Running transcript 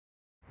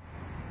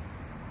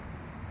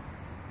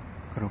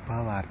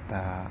కృపావార్త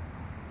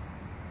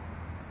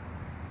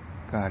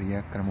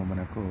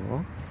కార్యక్రమమునకు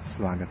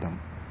స్వాగతం.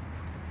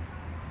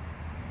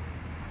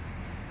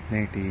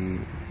 నేటి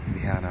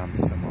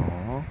ధ్యానాంశము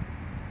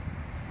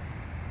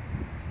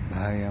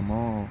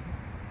భయము,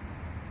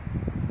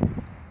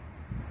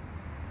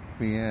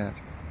 ఫియర్.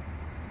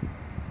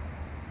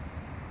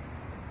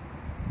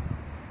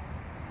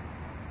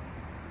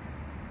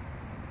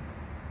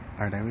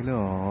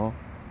 అడవిలో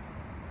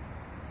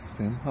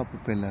సింహపు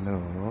పిల్లలు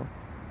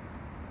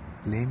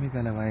లేమి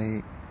గలవై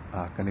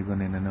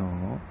ఆకలిగొనెనను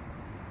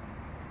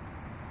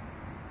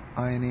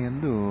ఆయన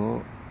యందు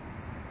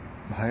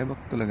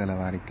భయభక్తులు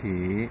గలవారికి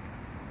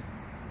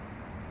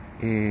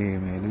ఏ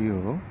మేలుయు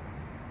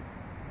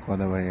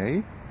కొదవై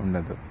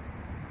ఉండదు.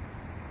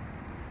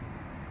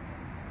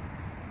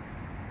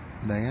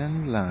 The young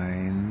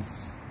lions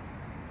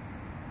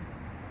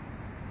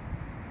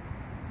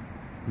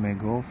may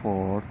go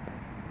forth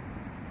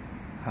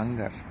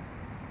hunger,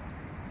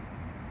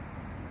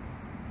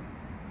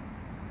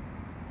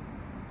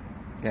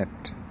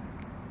 yet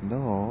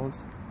those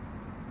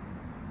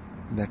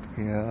that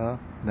fear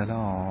the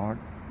Lord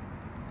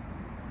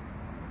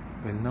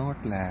will not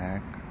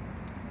lack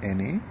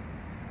any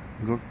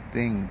good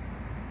thing.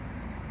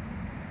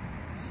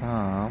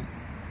 Psalm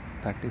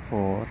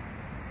 34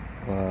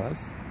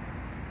 verse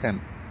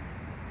 10.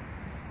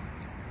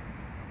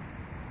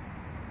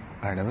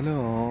 అడవిలో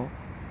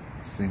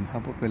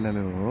సింహపు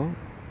పిల్లలు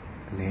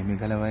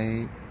లేమిగలవై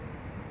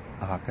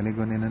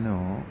ఆకలిగొనెనను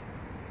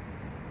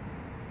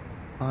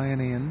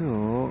ఆయన యందు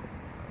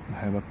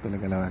భయభక్తులు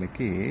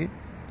గలవారికి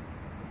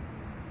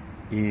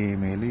ఏ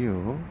మేలుయు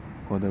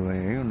కొదువై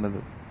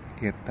ఉండదు.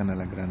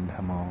 కీర్తనల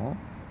గ్రంథము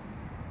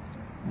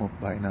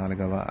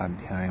 34వ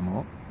అధ్యాయము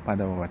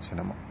 10వ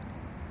వచనము.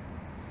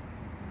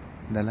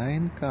 The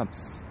lion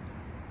cubs,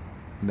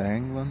 the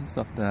young ones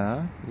of the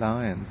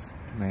lions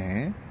may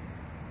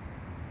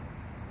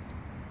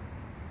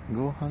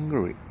go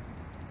hungry,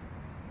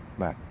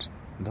 but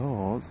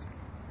those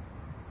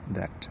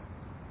that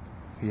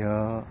fear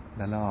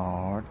the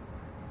Lord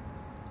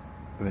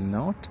will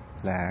not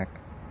lack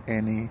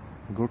any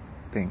good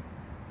thing.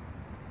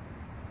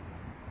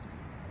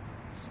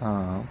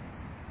 Psalm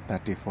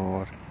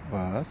 34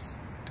 verse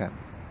 10.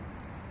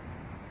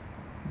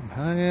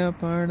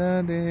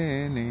 பயப்படதே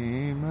நீ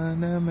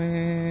மனமே,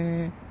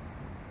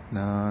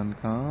 நான்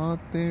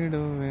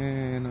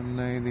காத்திடுவேன்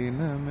உன்னை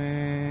தினமே.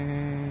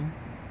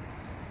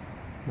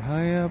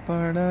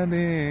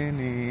 பயப்படதே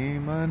நீ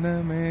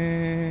மனமே,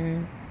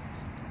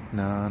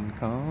 நான்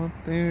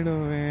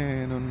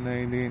காத்திடுவேன் உன்னை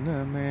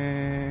தினமே.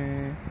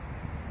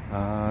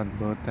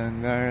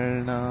 அற்புதங்கள்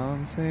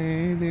நான்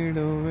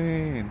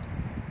செய்திடுவேன்,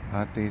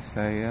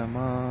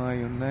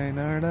 அதிசயமாய் உன்னை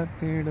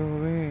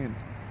நடத்திடுவேன்.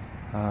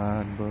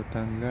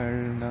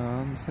 அற்புதங்கள்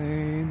நான்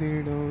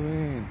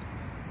செய்திடுவேன்,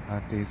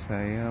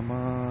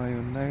 அதிசயமாய்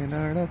உன்னை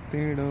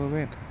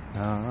நடத்திடுவேன்.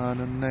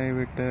 நான் உன்னை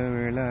விட்டு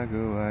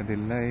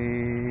விலகுவதில்லை,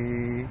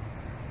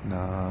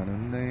 நான்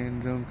உன்னை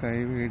என்றும்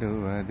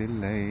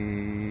கைவிடுவதில்லை.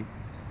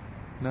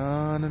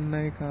 நான்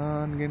உன்னை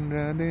காண்கின்ற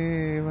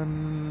தேவன்,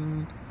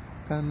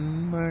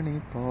 கண்மணி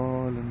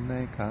போல்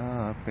உன்னை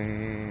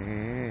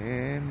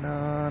காப்பேன்.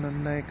 நான்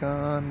உன்னை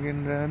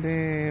காண்கின்ற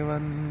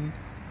தேவன்,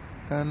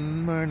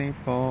 கண்மணி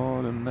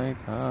போல் உன்னை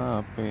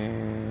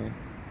காப்பேன்.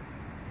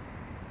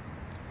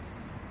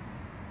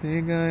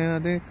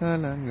 திகையாதே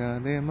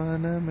கலங்காதே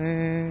மனமே,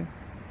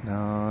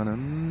 நான்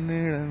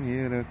உன்னிடம்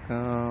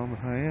இருக்காம்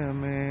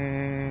பயமே.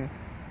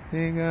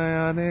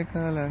 திகையாதே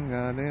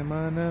கலங்காதே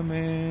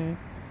மனமே,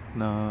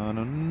 நான்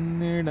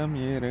உன்னிடம்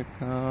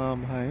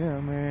இருக்காம்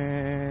பயமே.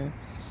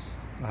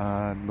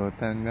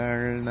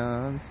 அற்புதங்கள்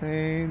நான்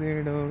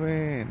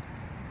செய்திடுவேன்,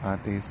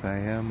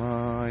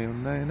 அதிசயமாய்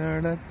உன்னை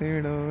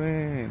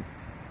நடத்திடுவேன்.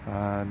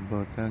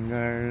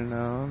 அற்புதங்கள்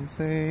நான்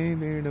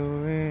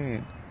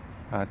செய்திடுவேன்,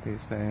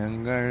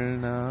 அதிசயங்கள்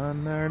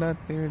நான்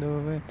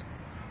நடத்திடுவேன்.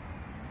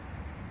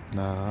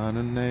 நான்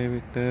உன்னை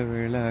விட்டு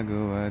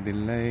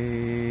விலகுவதில்லை,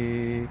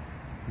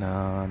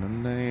 நான்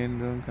உன்னை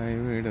என்றும்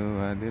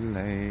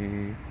கைவிடுவதில்லை.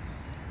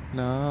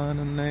 நான்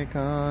உன்னை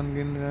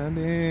காண்கின்ற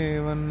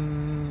தேவன்,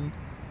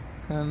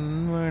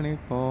 கண்மணி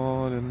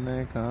போல் உன்னை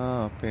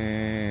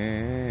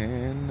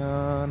காப்பேன்.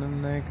 நான்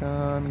உன்னை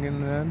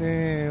காண்கின்ற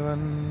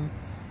தேவன்,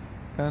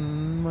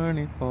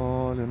 கண்மணி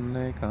போல்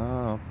உன்னை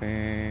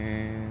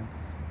காப்பேன்.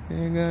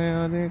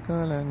 திகையாதே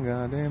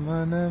கலங்காதே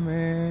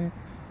மனமே,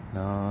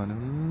 நான்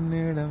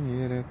உன்னிடம்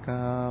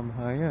இருக்காம்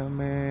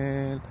பயமே.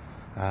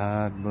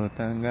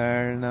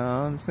 அற்புதங்கள்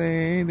நான்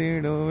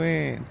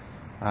செய்திடுவேன்,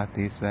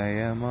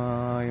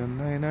 அதிசயமாய்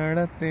உன்னை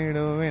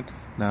நடத்திடுவேன்.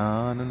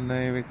 நான்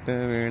உன்னை விட்டு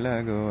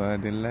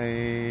விலகுவதில்லை,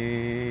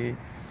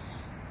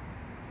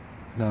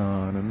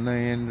 நான் உன்னை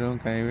என்றும்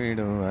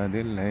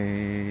கைவிடுவதில்லை.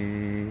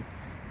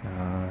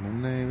 நான்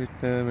உன்னை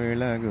விட்டு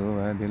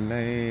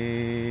விலகுவதில்லை,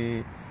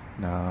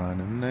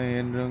 நான் உன்னை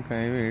என்றும்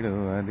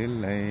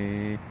கைவிடுவதில்லை.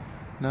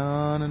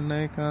 நான்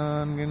உன்னை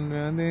காண்கின்ற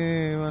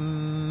தேவன்,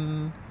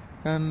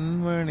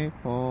 கண்மணி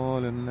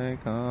போல் உன்னை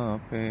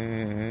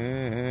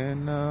காப்பேன்.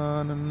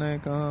 நான் உன்னை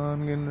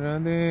காண்கின்ற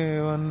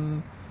தேவன்,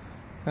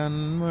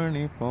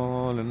 കൺമണി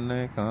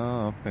പോലെന്നെ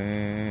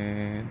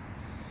കാപ്പേൻ.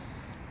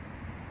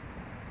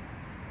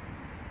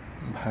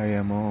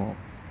 భయము,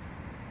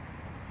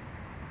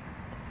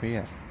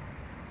 ఫియర్.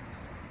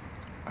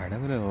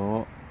 అడవిలో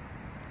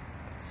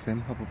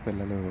సింహపు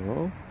పిల్లలు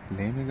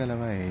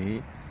లేమిగలవై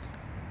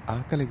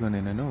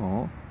ఆకలిగొనెనను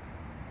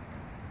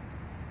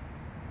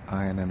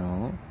ఆయనను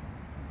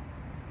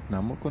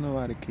నమ్ముకున్న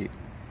వారికి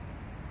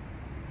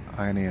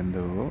ఆయన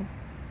యందు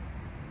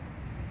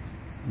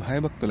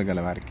భయభక్తులు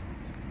గలవారికి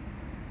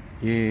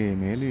ఏ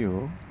మేలియు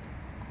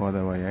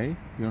కోదవయై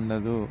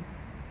ఉండదు.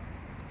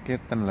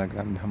 కీర్తనల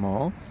గ్రంథము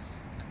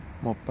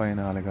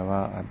 34వ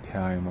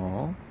అధ్యాయము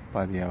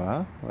 10వ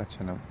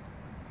వచనం.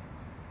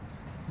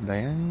 The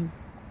young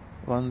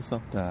ones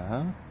of the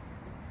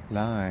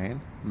lion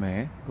may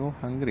go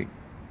hungry.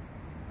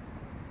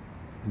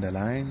 The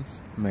lions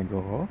may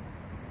go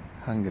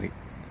hungry,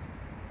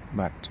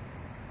 but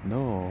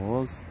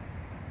those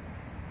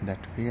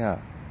that fear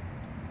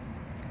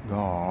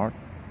God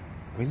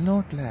will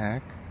not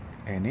lack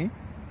any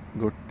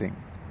good thing.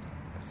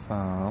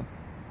 Psalm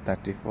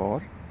 34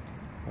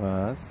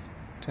 verse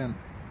 10.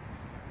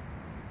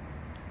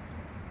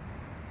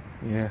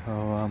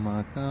 యెహోవా మా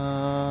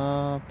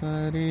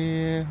కాపరి,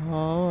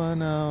 యెహోవా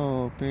నా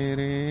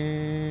ఊపిరి,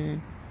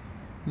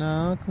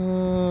 నాకు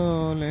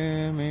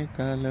లేమి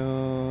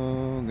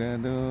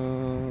కలుగదు.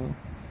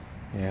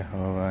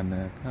 యెహోవా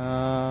నా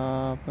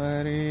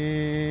కాపరి,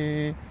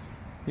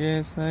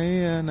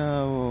 యేసయ్య నా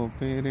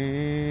ఊపిరి,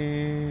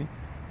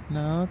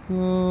 నాకు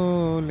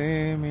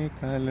లేమి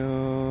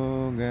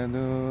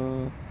కలుగదు.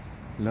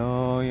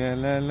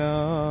 లోయలలో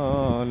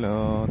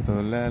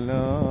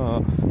లోతులలో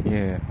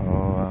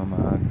యెహోవా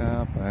మా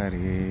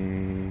కాపరి,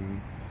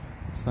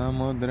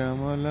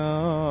 సముద్రములో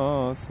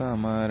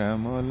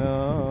సమరములో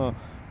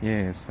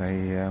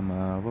యేసయ్య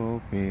మా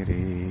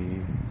ఊపిరి.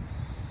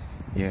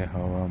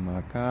 యెహోవా మా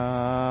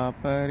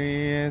కాపరి,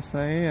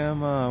 యేసయ్య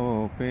మా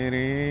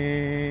ఊపిరి,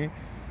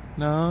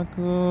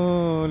 నాకు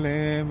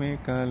లేమి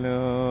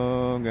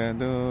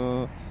కలుగదు.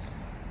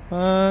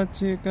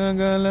 పచ్చిక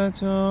గల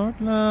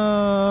చోట్ల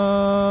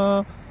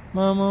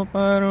మము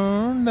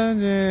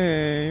పరుండజేయును,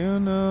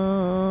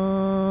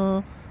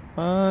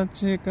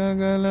 పచ్చిక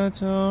గల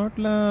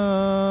చోట్ల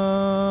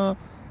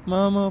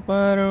మము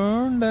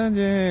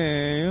పరుండజేయును.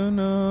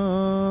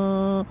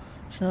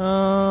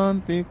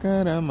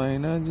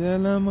 శాంతికరమైన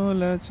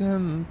జలముల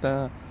చెంత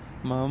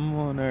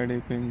మమ్ము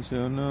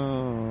నడిపించును,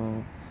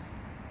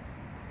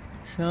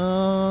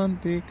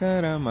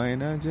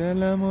 శాంతికరమైన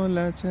జలముల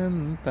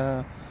చెంత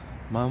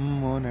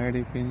మమ్ము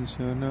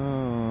నడిపించును.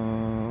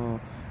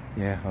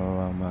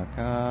 యెహోవా మా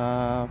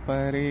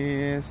కాపరి,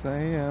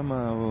 యేసయ్య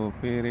మా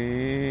ఊపిరి,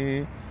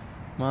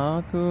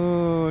 మాకు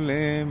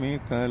లేమి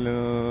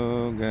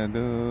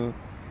కలుగదు.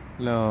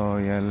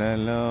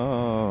 లోయలలో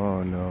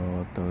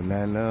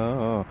లోతులలో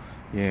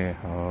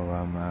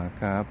యెహోవా మా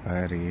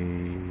కాపరి,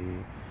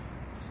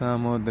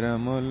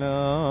 సముద్రములో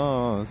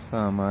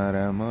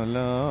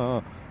సమరములో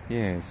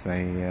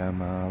యేసయ్య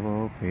మా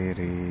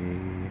ఊపిరి.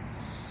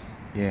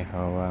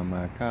 యెహోవా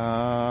మా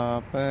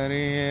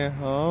కాపరి,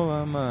 యెహోవా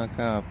మా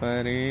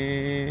కాపరి,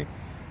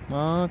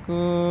 మాకు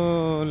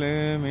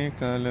లేమి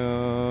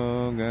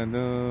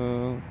కలుగదు.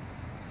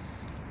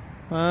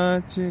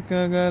 పచ్చిక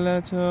గల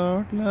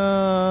చోట్ల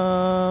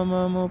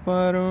మము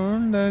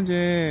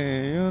పరుండజేయును,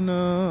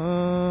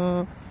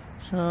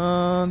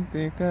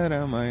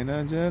 శాంతికరమైన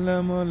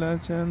జలముల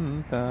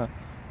చెంత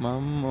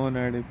మమ్ము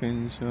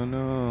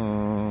నడిపించును.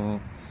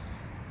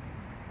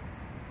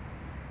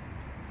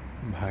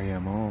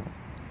 భయము,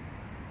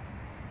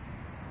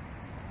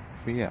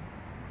 ఫియర్.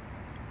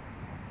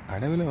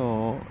 అడవిలో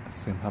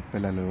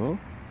సింహపిల్లలు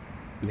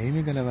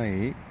లేమిగలవై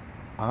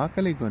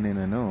ఆకలి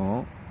కొనినను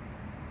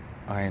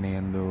ఆయన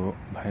యందు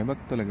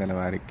భయభక్తులు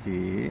గలవారికి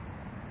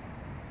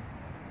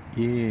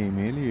ఏ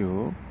మేలియు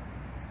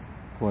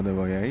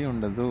కోదవయై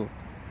ఉండదు.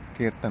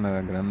 కీర్తనల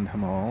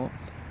గ్రంథము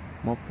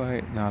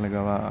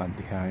 34వ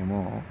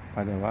అధ్యాయము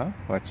 10వ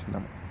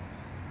వచనం.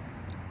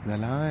 The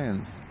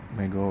lions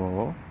may go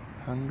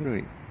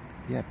hungry,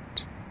 yet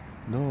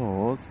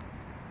those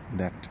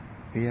that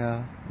fear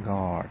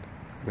God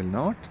will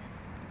not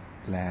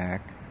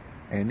lack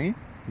any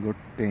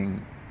good thing.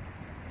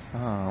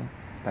 Psalm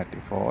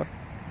 34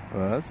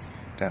 verse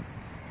 10.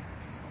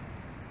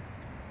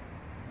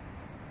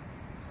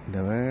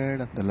 The word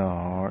of the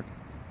Lord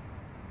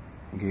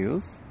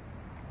gives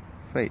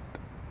faith.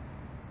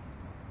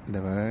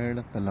 The word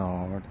of the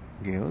Lord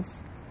gives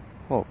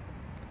hope.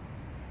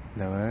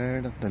 The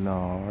word of the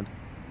Lord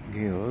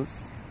gives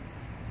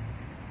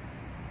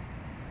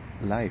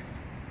life,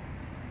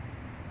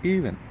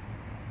 even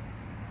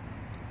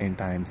in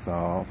times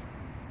of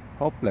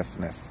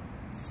hopelessness.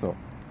 So,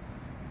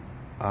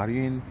 are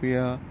you in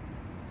fear?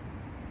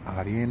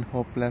 Are you in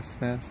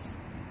hopelessness?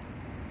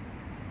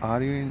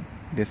 Are you in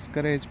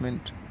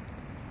discouragement?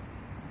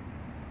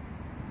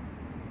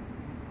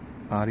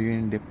 Are you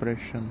in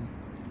depression?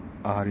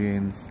 Are you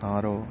in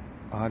sorrow?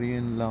 Are you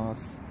in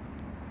loss?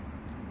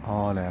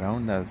 All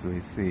around us we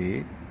see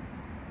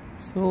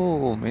so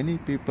many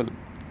people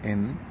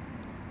in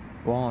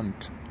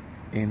want,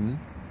 in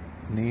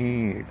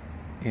need,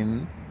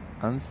 in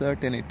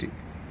uncertainty,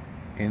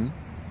 in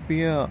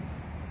fear.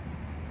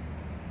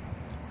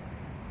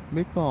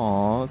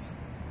 Because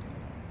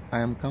I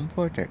am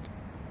comforted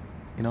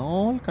in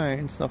all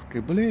kinds of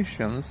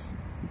tribulations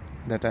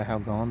that I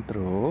have gone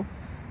through.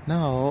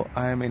 Now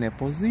I am in a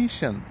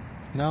position,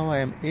 now I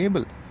am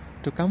able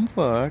to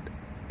comfort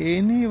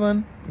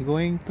anyone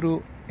going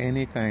through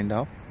any kind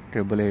of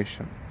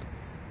tribulation.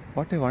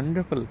 What a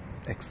wonderful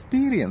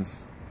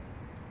experience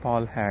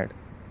Paul had.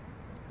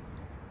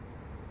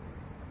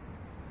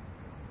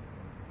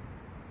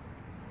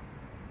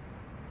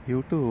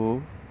 You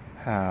too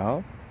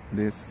have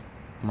this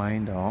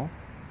mind of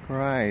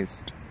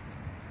Christ.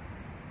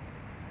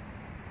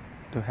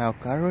 To have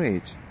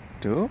courage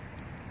to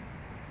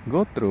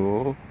go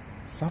through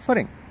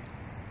suffering,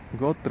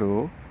 go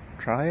through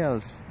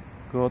trials,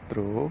 go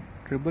through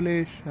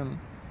tribulation,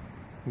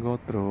 go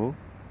through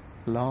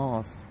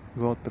loss,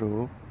 go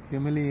through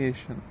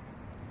humiliation,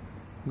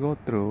 go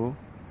through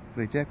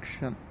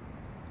rejection.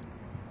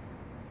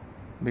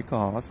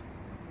 Because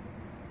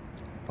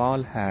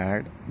Paul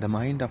had the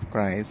mind of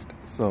Christ,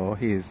 so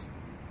he is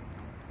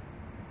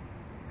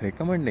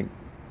recommending,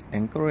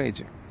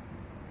 encouraging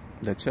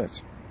the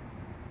church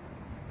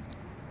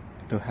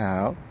to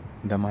have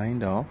the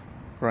mind of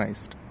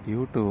Christ.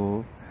 You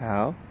too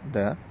have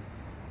the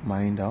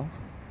mind of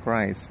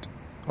Christ.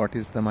 What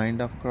is the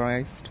mind of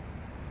Christ?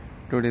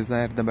 To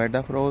desire the bed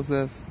of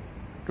roses,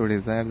 to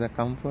desire the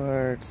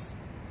comforts,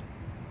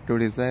 to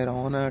desire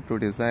honor, to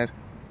desire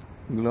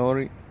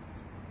glory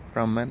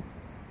from men,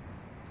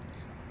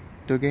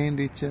 to gain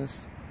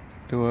riches,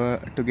 to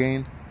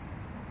gain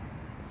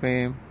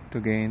fame, to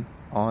gain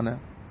honor,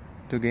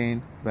 to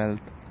gain wealth,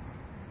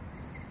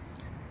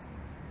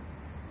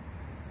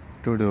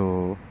 to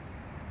do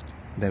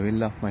the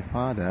will of my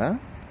Father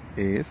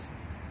is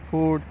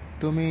food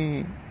to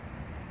me.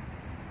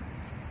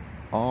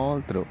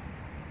 All through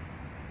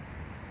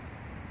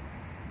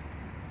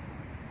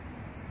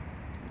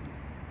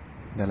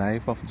the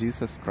life of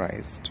Jesus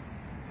Christ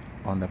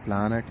on the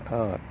planet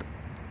Earth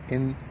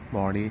in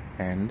body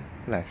and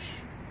flesh,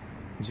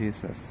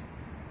 Jesus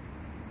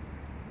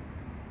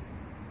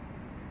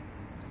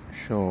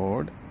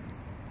showed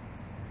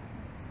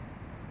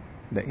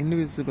the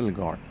invisible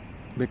God,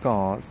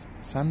 because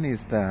Son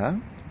is the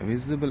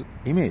visible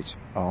image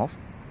of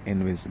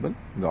invisible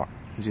God.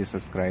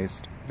 Jesus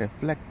Christ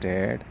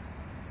reflected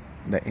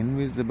the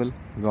invisible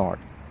God,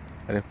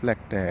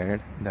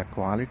 reflected the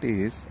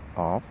qualities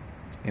of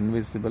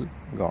invisible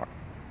God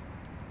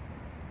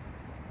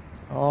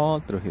all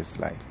through his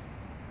life,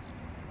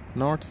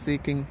 not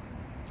seeking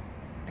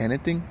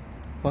anything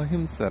for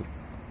himself,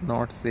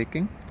 not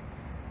seeking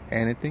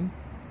anything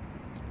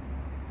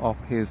of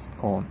his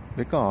own,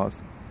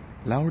 because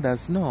love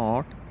does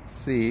not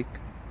seek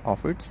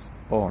of its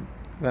own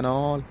when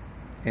all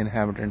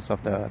inhabitants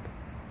of the earth,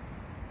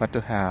 but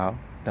to have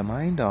the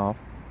mind of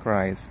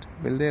Christ.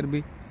 Will there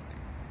be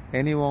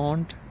any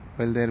want?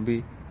 Will there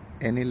be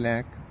any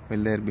lack?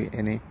 Will there be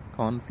any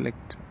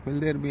conflict? Will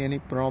there be any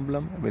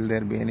problem? Will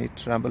there be any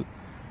trouble?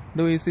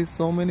 Do we see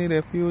so many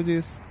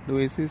refugees? Do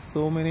we see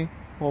so many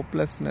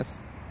hopelessness?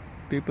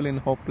 People in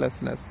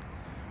hopelessness?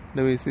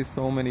 Do we see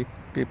so many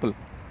people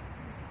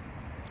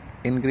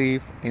in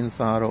grief, in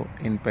sorrow,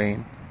 in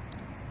pain,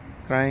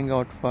 crying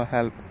out for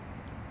help?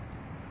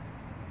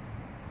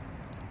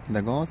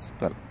 The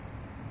gospel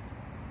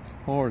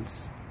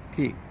holds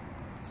key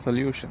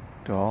solution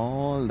to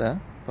all the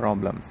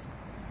problems.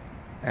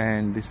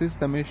 And this is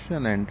the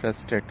mission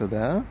entrusted to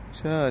the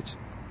church,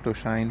 to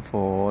shine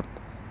forth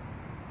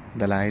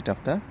the light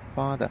of the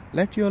Father.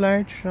 Let your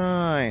light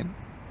shine,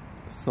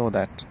 so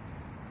that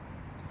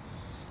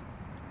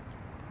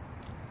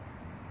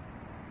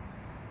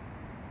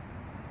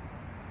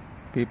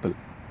people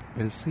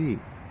will see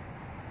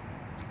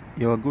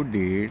your good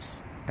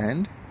deeds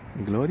and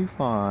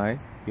glorify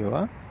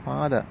your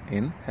Father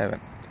in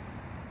heaven.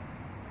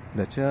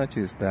 The church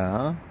is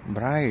the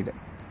bride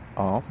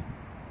of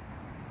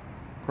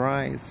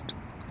Christ,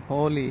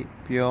 holy,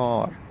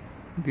 pure,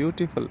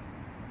 beautiful.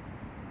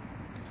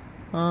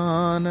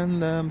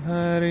 Ananda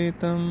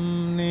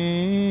bharitam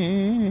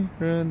ni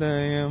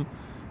hridayam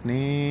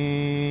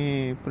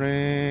ni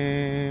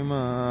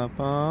prema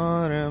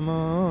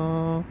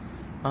paramo.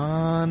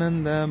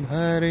 Ananda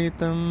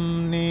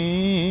bharitam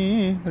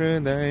ni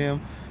hridayam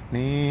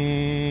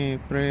ni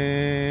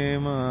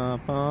prema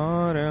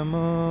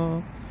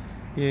paramo.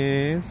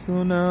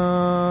 యేసునాథుడు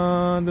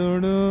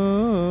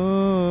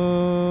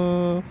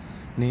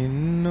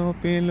నిన్ను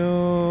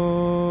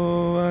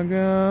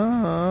పిలువగా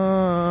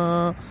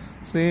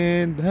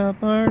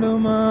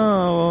సిద్ధపడుమా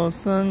ఓ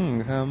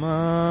సంఘమా,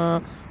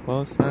 ఓ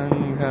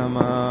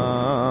సంఘమా,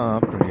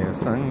 ప్రియ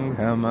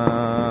సంఘమా,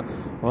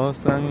 ఓ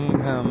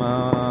సంఘమా,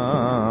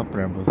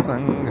 ప్రభు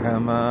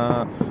సంఘమా,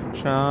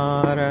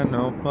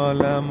 శారను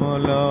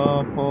పొలములో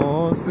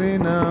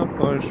పోసిన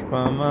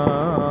పుష్పమా,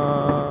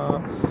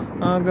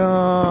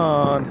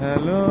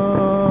 అగాధలో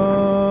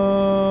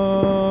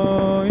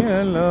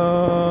ఎలో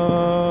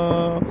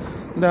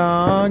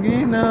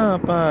దాగిన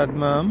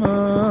పద్మమా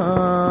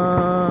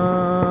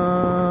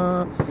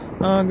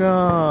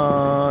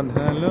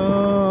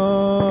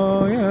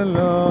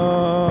అగాధలోయలో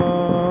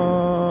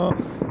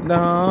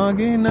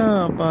దాగిన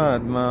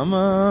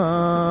పద్మమా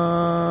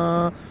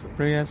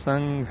ప్రియ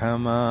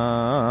సంఘమా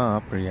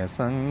ప్రియ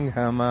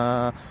సంఘమా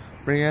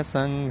ప్రియ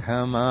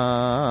సంఘమా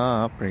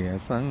ప్రియ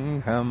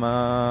సంఘమా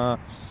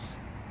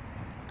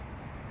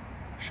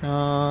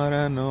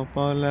శారను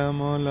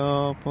పొలములో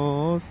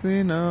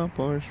పోసిన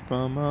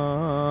పుష్పమా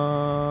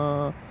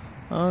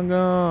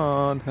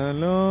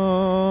అగాధలోయలో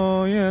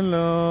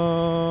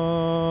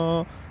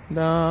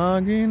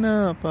దాగిన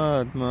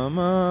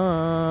పద్మమా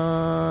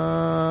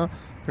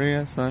ప్రియ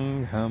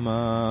సంఘమా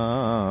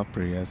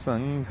ప్రియ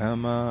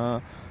సంఘమా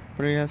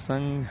ప్రియ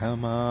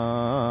సంఘమా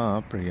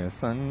ప్రియ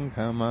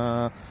సంఘమా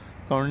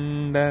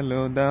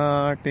కొండలు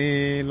దాటి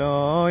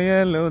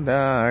లోయలు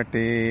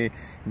దాటి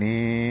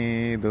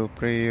నీదు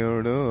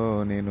ప్రియుడు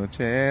నిన్ను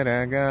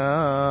చేరగా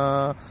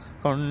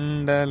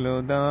కొండలు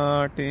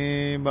దాటి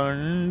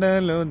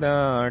బండలు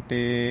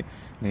దాటి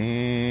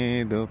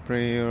నీదు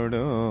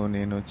ప్రియుడు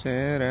నిన్ను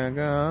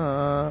చేరగా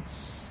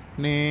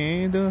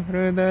నీదు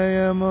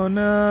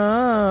హృదయమునా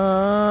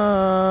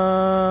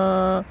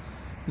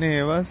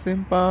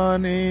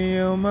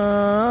నివసింపనీయుమా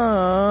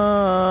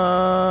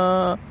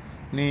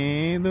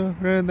నీదు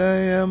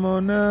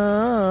హృదయమునా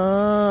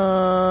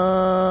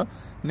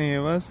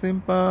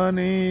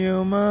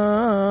నివసింపనీయుమా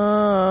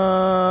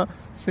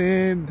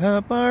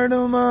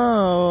సిద్ధపడుమా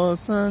ఓ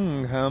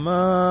సంఘమా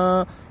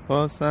ఓ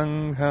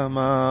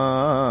సంఘమా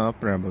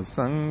ప్రభు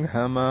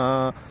సంఘమా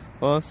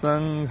ఓ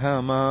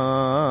సంఘమా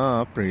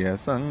ప్రియ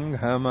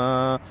సంఘమా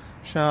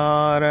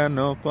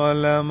శారను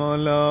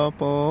పొలములో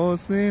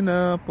పోసిన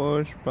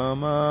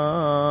పుష్పమా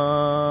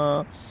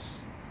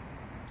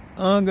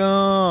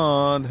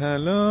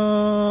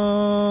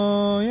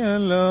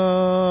అగాధలోయలో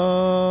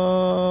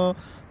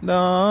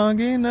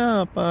దాగిన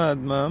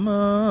పద్మమా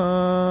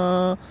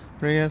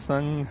ప్రియ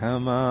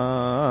సంఘమా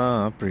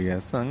ప్రియ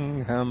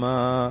సంఘమా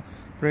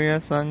ప్రియ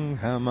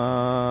సంఘమా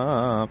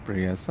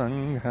ప్రియ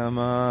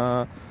సంఘమా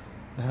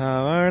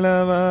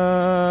ధవళవర్ణుడు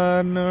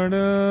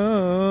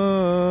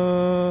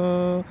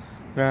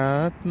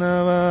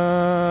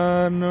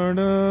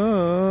రత్నవర్ణుడు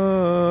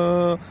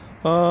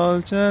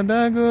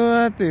పోల్చదగు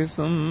అతి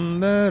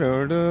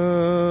సుందరుడు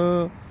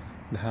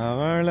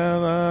ధవళవర్ణుడు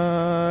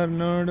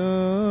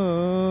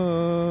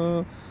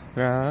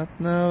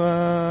రత్నవర్ణుడు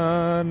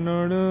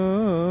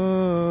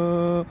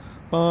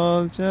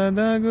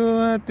పోల్చదగు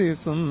అతి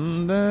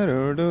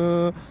సుందరుడు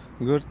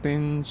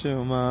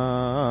గుర్తించుమా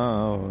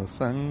ఓ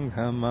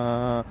సంఘమా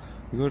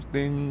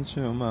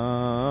గుర్తించుమా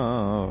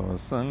ఓ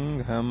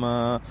సంఘమా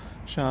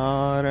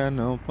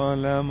శారను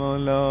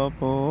పొలములో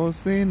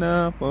పోసిన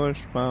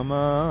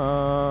పుష్పమా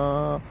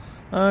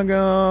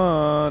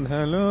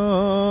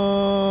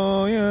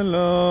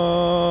అగాధలోయలో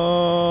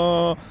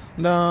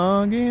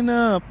దాగిన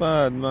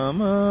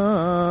పద్మమా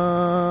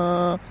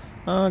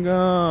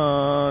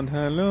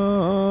అగాధలోయలో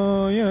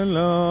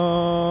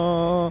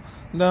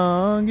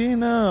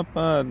దాగిన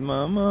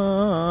పద్మమా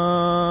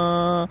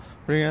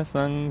ప్రియ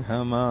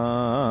సంఘమా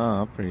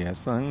ప్రియ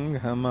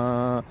సంఘమా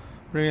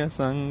ప్రియ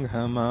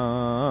సంఘమా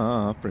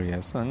ప్రియ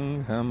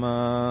సంఘమా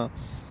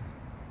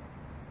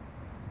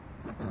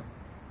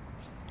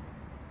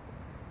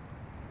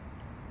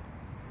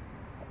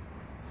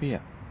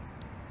fear,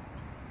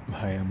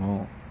 భయము.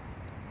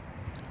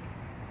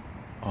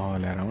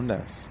 All around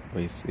us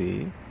we see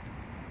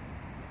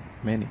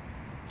many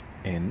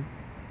in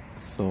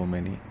so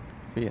many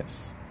fears.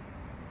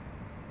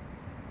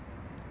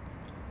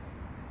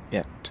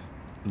 Yet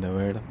the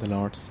word of the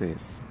Lord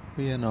says,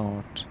 fear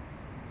not,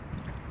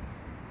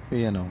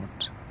 fear not,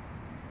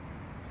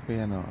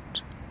 fear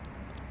not.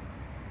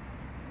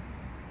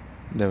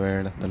 The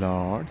word of the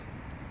Lord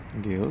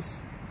gives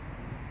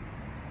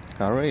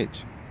courage,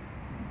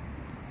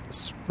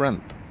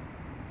 strength,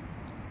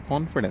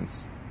 confidence,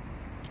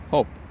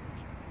 hope,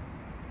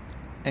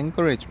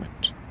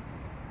 encouragement,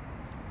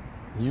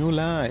 new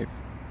life,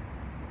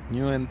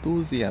 new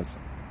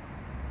enthusiasm.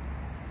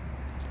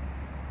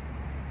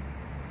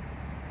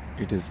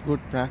 It is good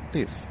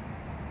practice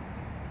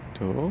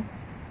to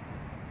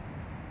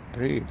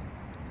read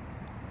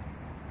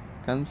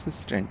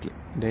consistently,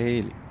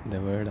 daily, the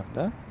word of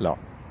the Lord,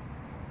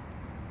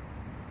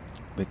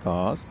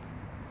 because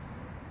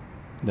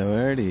the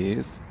word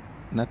is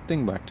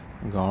nothing but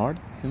God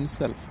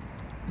Himself.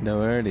 The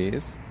word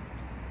is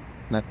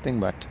nothing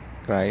but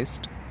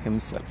Christ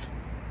Himself.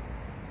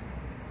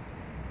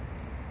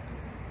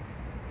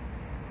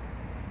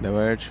 The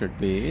word should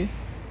be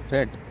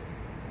read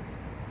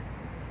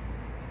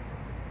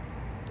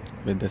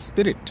with the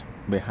spirit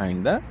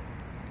behind the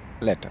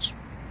letter,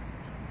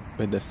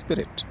 with the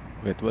spirit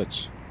with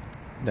which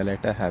the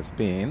letter has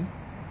been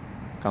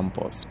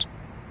composed.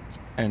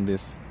 And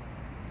this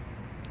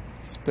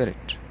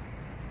spirit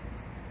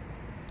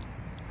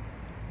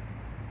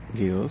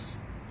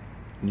gives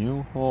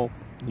new hope,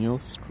 new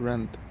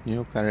strength,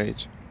 new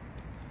courage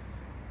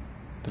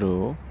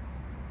through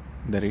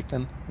the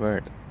written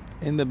word,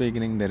 In the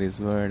beginning there is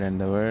Word,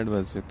 and the Word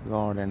was with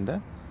God, and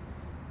the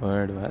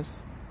Word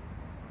was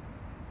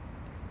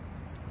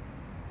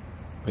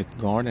with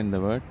God, and the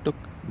Word took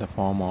the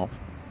form of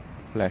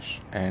flesh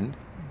and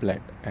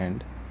blood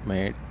and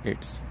made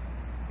its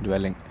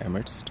dwelling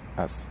amidst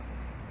us.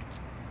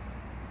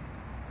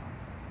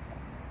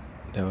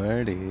 The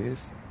Word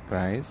is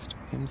Christ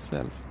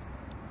Himself.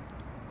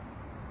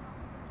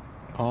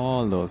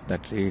 All those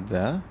that read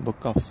the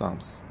book of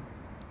Psalms,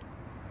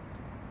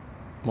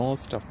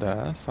 most of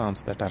the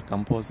Psalms that are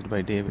composed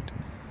by David,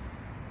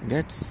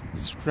 gets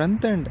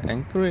strengthened,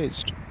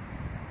 encouraged,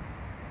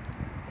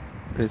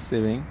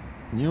 receiving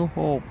new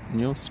hope,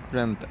 new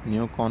strength,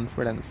 new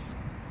confidence.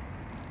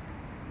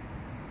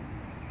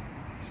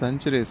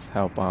 Centuries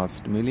have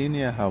passed,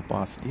 millennia have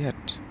passed,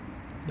 yet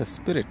the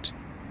Spirit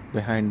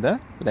behind the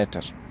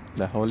letter,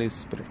 the Holy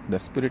Spirit, the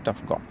Spirit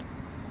of God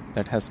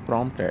that has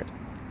prompted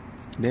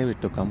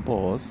David to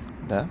compose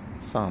the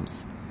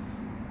Psalms,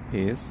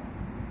 is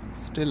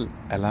still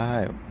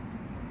alive,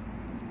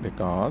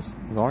 because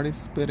God is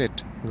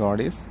Spirit, God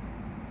is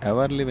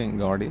ever living,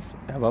 God is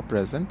ever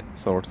present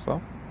source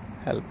of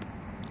help.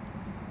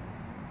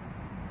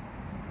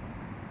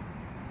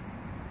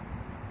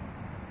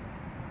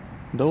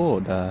 Though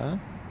the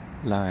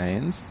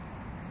lions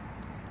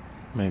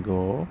may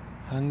go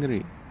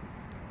hungry,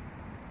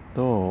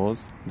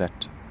 those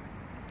that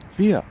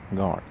fear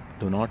God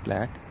do not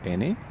lack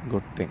any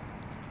good thing.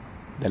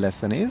 The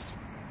lesson is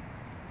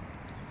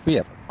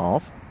fear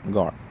of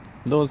God.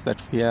 Those that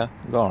fear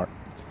God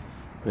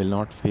will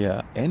not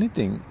fear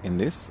anything in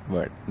this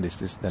world.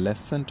 This is the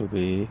lesson to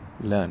be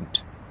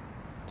learnt.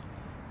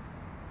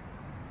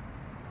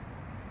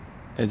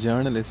 A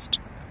journalist,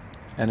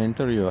 an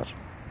interviewer,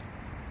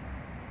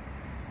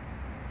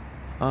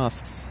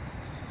 asks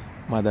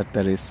Mother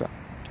Teresa,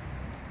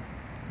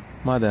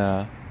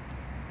 "Mother,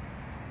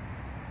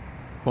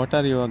 what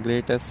are your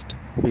greatest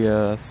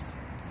fears?"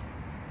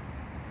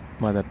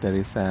 Mother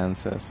Teresa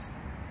answers,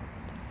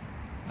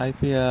 "I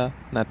fear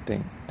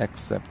nothing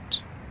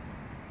except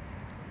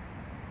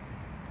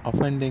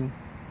offending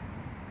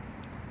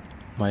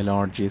my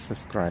Lord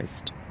Jesus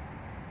Christ,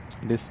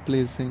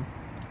 displeasing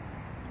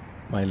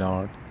my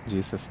Lord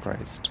Jesus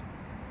Christ.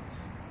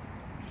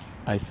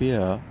 I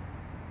fear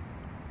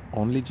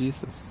only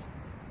Jesus,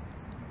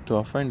 to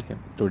offend Him,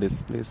 to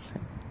displease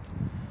Him."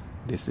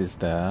 This is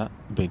the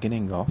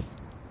beginning of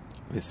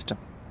wisdom.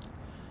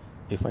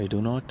 If I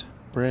do not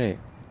pray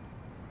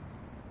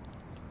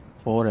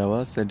 4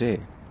 hours a day,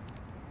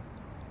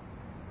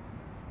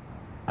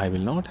 I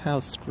will not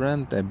have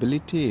strength,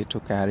 ability to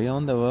carry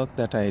on the work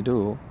that I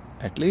do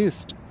at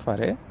least for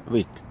a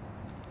week.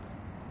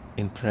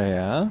 In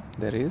prayer,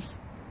 there is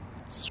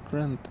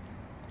strength.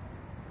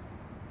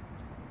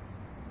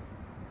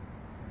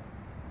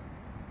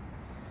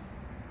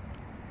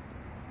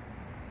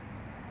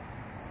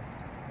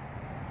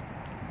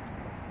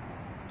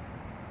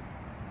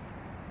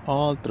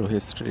 All through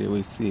history,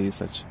 we see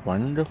such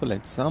wonderful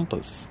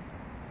examples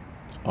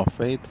of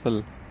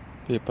faithful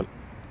people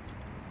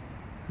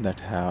that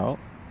have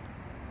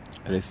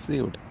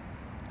received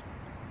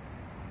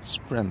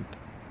strength,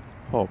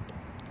 hope,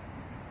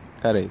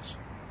 courage,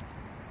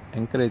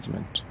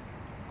 encouragement,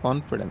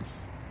 confidence,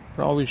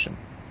 provision,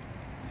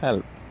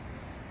 help,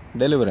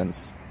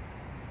 deliverance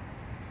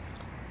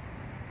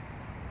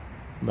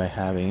by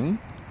having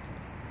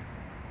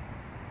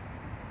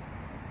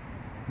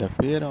the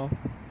fear of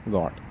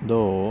God.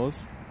 Those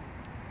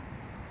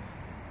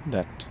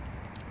that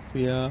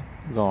fear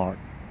God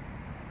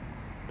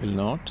will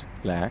not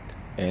lack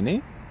any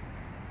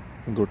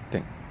good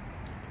thing.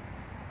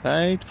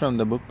 Right from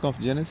the book of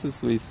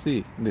Genesis, we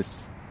see this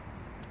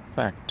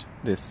fact,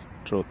 this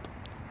truth.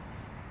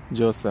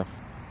 Joseph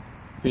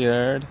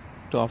feared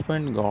to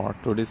offend God,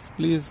 to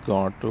displease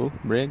God, to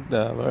break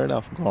the word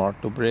of God,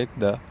 to break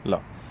the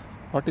law.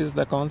 What is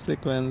the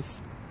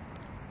consequence?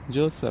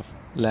 Joseph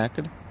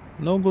lacked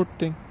no good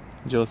thing.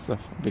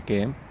 Joseph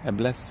became a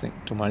blessing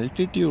to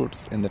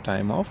multitudes in the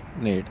time of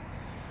need.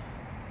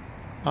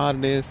 Our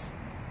days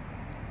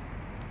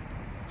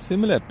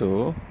similar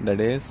to the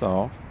days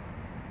of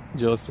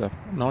Joseph,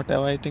 not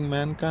awaiting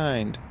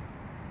mankind.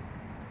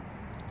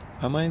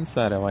 Famines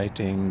are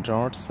awaiting,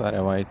 droughts are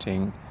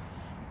awaiting,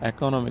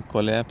 economic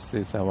collapse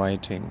is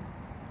awaiting,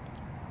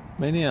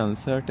 many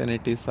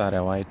uncertainties are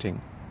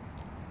awaiting.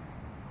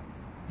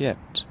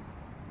 Yet,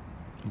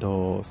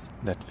 those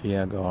that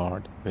fear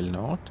God will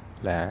not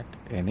lack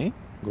any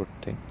good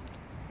thing.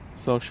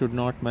 So should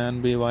not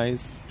man be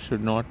wise?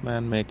 Should not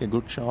man make a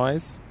good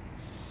choice?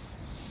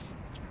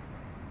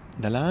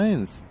 The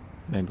lions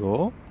may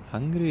go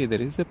hungry.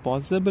 There is a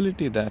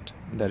possibility that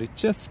the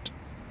richest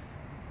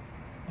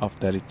of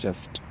the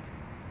richest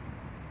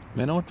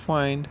may not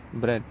find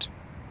bread,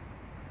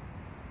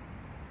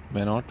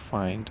 may not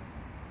find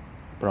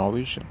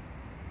provision.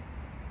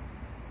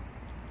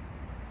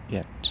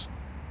 Yet,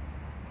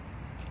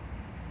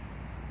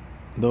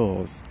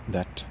 those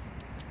that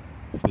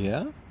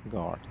fear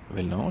God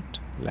will not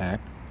lack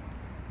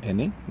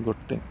any good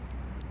thing.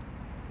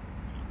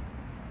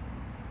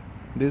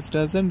 This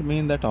doesn't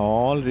mean that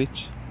all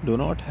rich do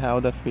not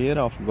have the fear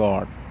of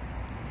God.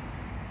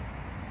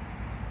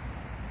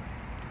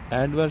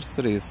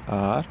 Adversaries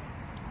are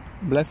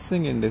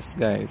blessing in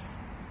disguise.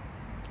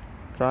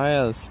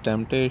 Trials,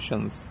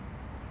 temptations,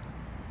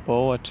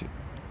 poverty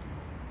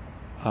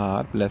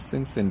are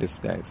blessings in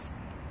disguise.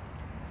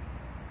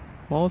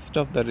 Most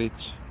of the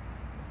rich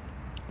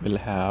will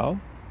have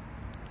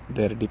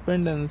their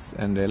dependence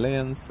and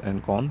reliance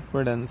and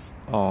confidence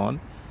on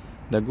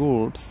the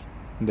goods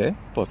they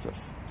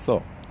possess.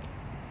 So,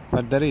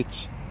 for the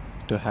rich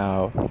to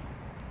have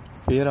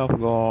fear of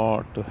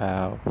God, to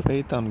have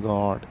faith on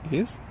God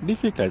is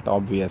difficult,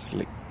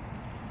 obviously.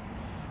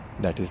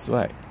 That is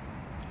why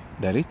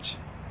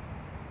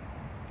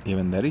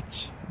even the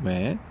rich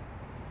may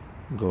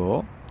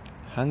go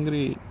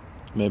hungry,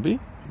 maybe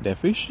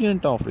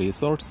deficient of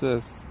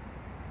resources,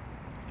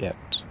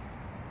 yet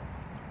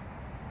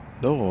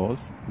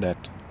those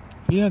that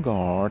fear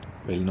God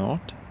will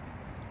not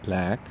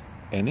lack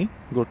any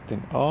good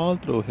thing. All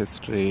through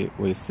history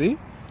we see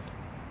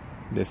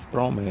this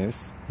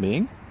promise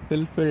being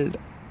fulfilled.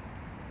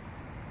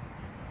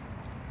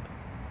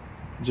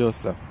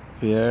 Joseph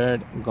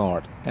feared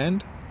God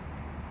and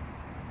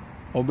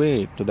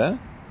obeyed to the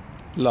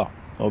law,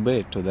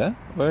 obeyed to the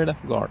word of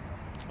God,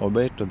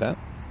 obeyed to the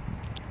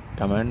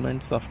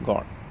commandments of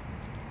God.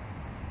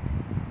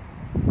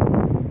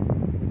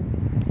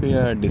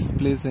 Feared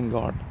displeasing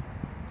God,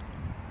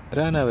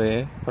 ran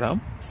away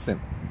from sin.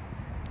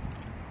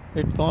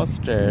 It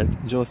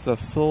costed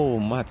Joseph so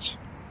much.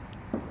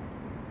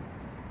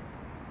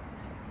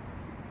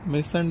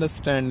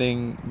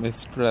 Misunderstanding,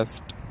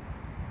 mistrust,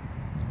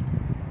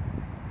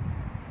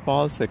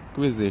 false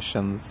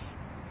accusations,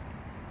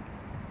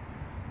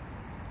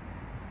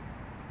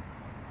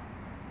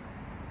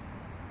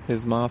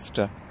 his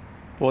master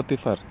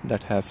Potiphar,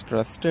 that has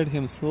trusted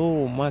him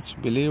so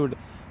much, believed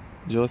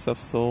Joseph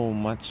so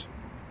much,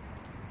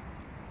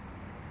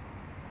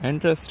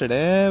 entrusted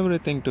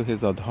everything to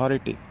his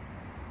authority.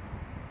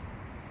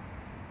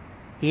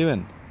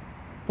 Even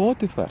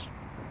Potiphar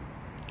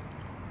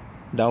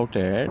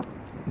doubted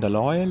the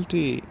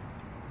loyalty.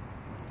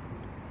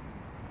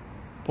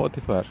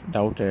 Potiphar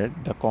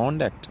doubted the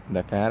conduct,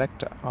 the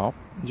character of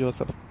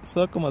Joseph.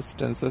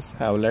 Circumstances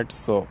have led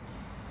so.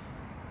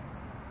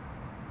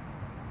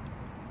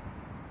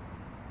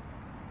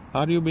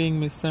 Are you being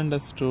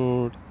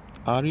misunderstood?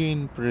 Are you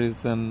in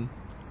prison?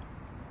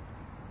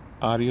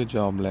 Are you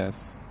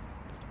jobless?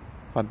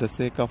 For the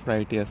sake of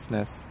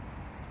righteousness,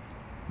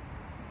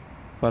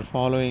 for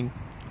following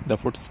the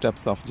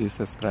footsteps of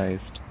Jesus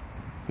Christ,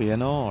 fear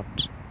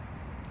not.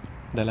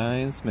 The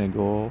lions may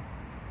go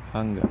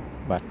hunger,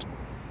 but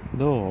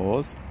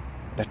those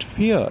that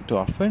fear to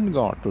offend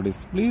God, to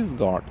displease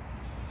God,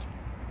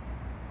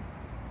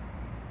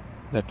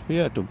 that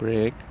fear to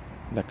break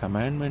the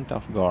commandment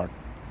of God,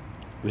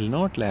 will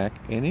not lack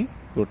any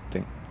good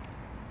thing.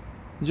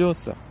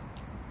 Joseph,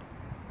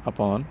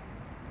 upon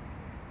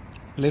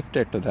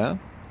lifted to the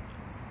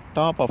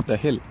top of the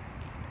hill,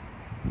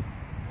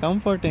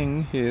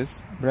 comforting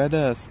his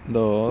brothers,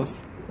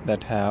 those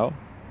that have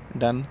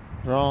done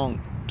wrong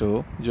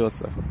to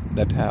Joseph,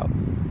 that have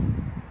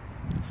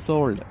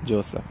sold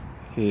Joseph.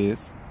 He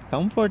is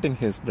comforting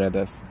his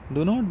brothers.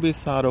 Do not be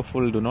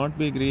sorrowful, do not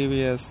be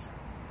grievous.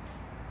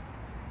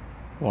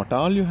 What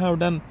all you have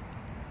done,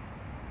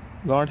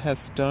 God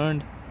has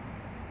turned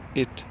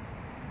it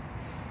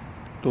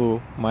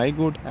to my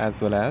good as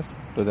well as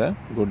to the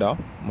good of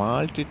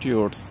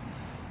multitudes.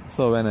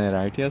 So when a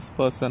righteous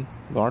person,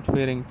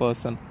 God-fearing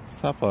person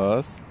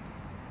suffers,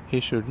 he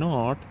should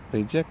not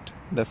reject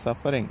the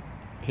suffering.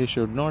 He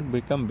should not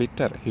become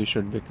bitter. He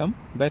should become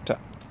better.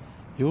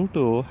 You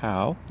too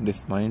have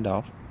this mind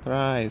of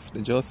Christ.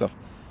 Joseph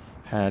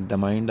had the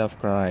mind of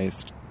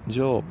Christ.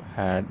 Job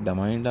had the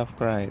mind of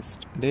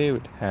Christ.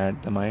 David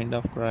had the mind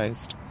of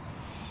Christ.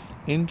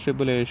 In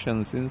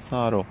tribulations, in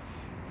sorrow,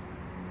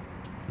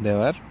 they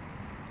were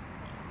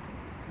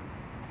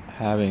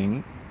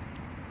having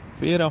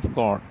fear of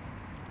God,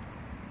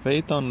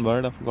 faith on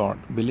word of God,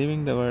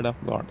 believing the word of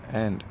God,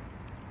 and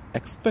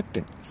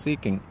expecting,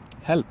 seeking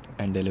help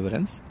and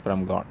deliverance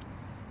from God.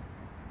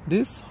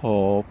 This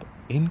hope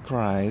in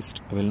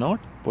Christ will not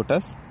put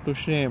us to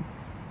shame.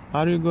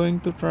 Are you going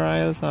through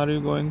trials? Are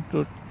you going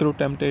through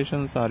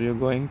temptations? Are you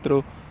going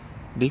through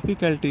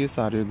difficulties?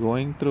 Are you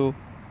going through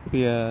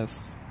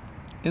fears?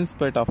 In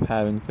spite of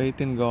having faith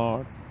in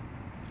God,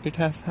 it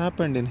has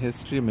happened in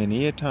history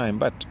many a time,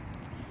 but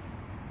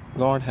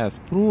God has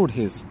proved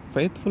His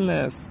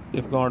faithfulness.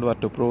 If God were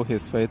to prove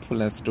His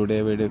faithfulness to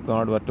David, if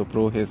God were to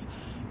prove His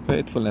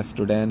faithfulness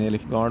to Daniel,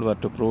 if God were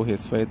to prove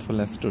His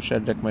faithfulness to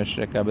Shadrach,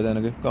 Meshach,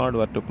 Abednego, if God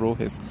were to prove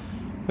His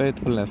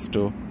faithfulness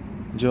to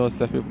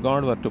Joseph, if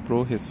God were to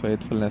prove His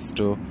faithfulness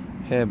to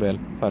Abel,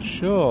 for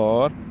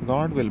sure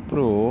God will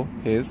prove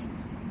His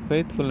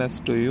faithfulness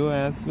to you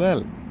as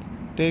well.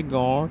 Take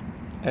God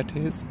at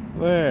His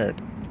word.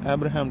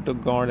 Abraham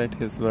took God at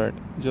His word.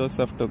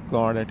 Joseph took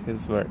God at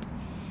His word.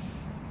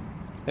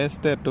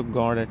 Esther took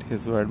God at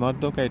His word.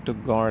 Mordecai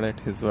took God at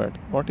His word.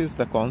 What is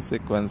the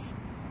consequence?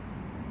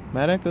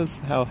 Miracles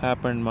have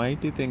happened,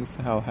 mighty things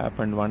have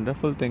happened,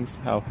 wonderful things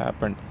have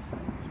happened.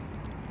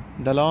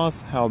 The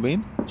laws have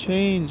been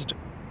changed.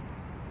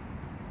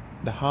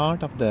 The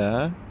heart of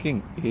the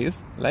king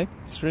is like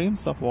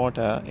streams of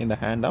water in the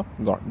hand of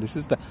God. This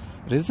is the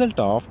result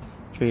of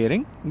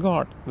fearing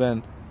God.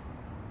 When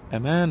a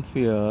man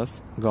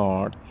fears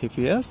God, he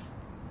fears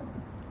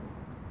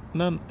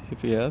none, he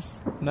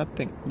fears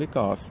nothing,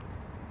 because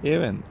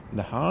even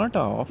the heart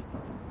of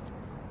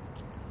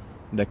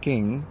the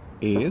king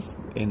is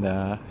in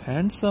the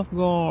hands of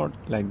God,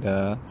 like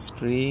the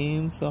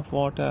streams of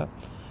water.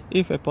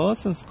 If a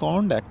person's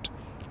conduct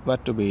were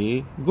to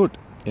be good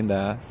in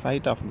the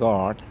sight of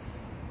God,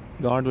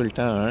 God will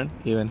turn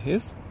even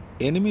his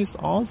enemies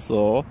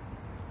also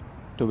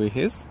to be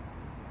his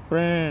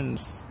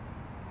friends.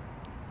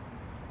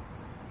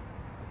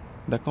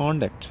 The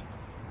conduct,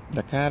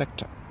 the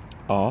character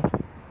of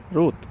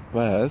Ruth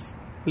was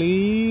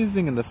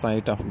pleasing in the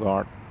sight of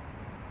God.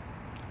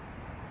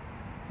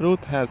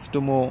 Ruth has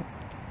to move.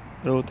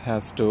 Ruth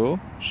has to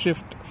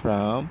shift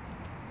from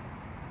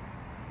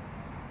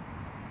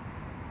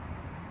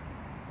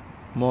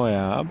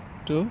Moab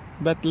to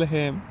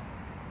Bethlehem.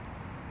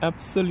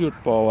 Absolute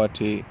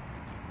poverty.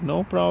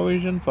 No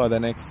provision for the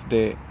next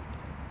day.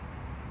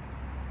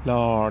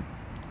 Lord,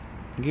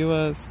 give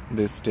us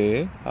this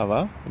day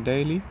our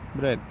daily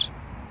bread.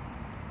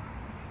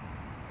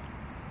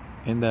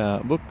 In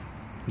the book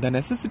The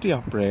Necessity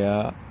of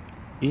Prayer,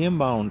 E.M.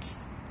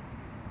 Bounds,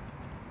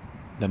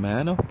 the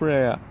man of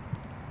prayer,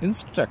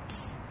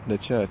 instructs the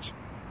church: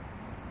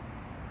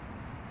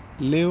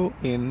 live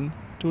in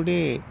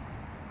today,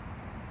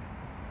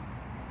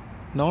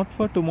 not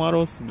for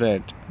tomorrow's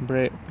bread.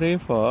 Pray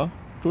for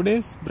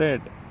today's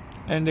bread,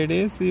 and a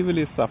day's evil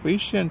is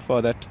sufficient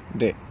for that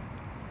day.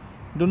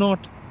 Do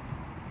not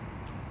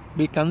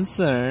be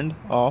concerned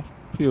of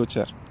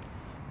future.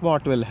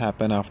 What will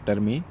happen after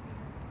me?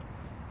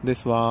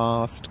 This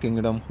vast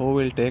kingdom, who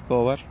will take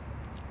over?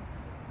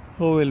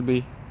 Who will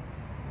be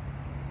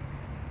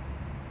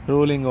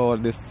ruling over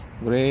this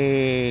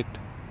great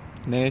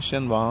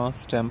nation,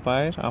 vast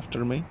empire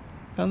after me?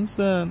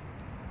 Concern.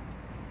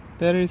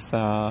 There is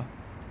a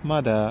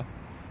mother.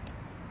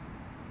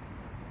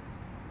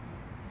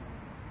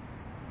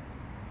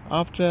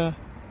 After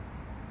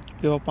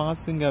your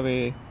passing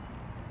away,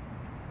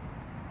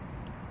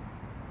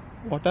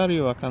 what are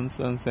your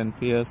concerns and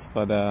fears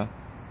for the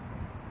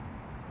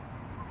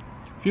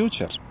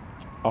future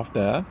of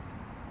the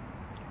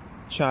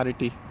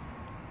charity?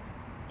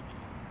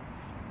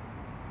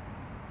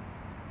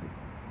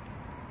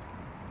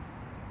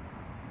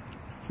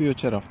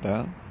 Future of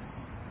the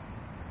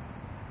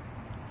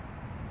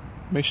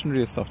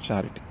missionaries of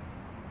charity.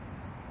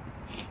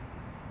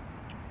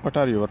 What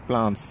are your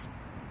plans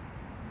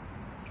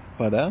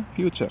for the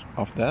future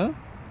of the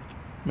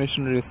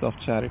missionaries of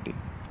charity?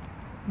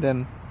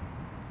 Then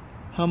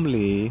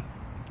humbly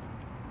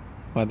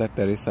Mother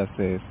Teresa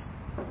says,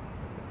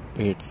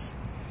 it's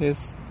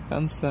his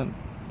concern.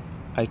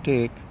 I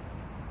take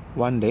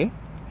one day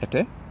at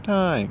a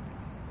time.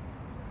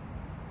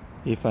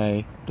 If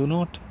I do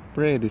not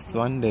pray this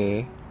one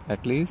day,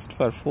 at least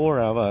for 4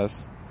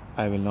 hours,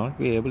 I will not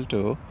be able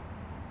to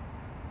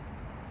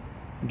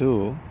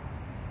do.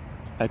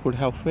 I could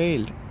have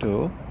failed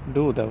to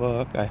do the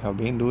work I have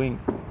been doing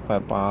for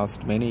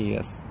past many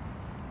years.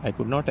 I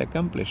could not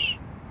accomplish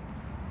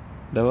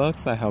the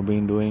works I have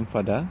been doing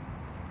for the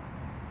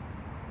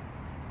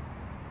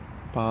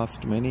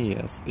past many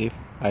years if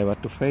I were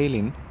to fail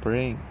in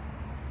praying.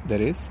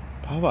 There is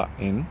power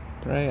in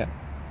prayer.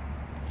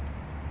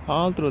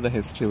 All through the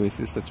history we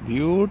see such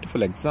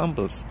beautiful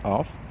examples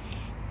of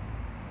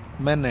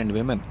men and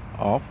women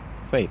of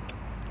faith.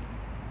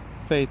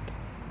 Faith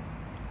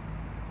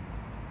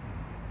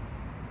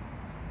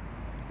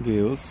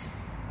gives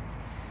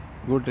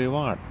good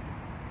reward.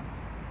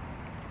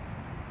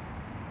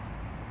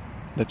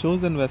 The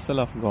chosen vessel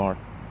of God,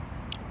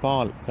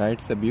 Paul,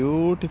 writes a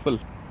beautiful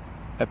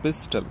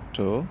epistle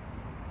to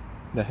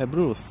the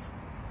Hebrews.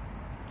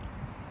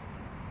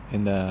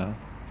 In the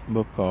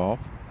book of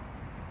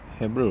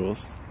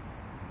Hebrews,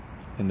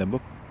 in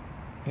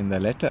the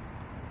letter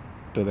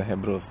to the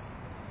Hebrews,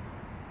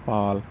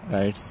 Paul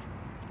writes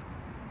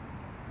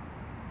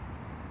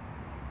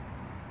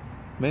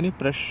many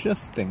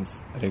precious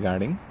things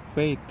regarding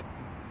faith.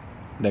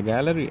 The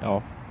gallery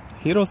of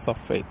heroes of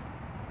faith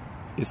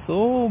is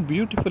so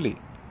beautifully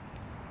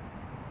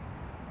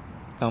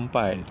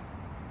compiled.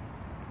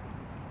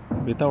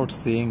 Without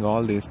seeing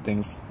all these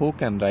things, who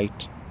can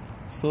write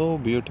so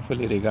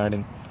beautifully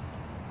regarding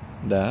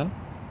the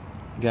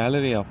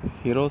gallery of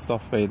heroes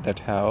of faith that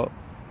have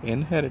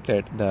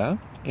inherited the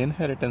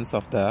inheritance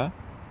of the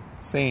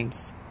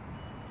saints,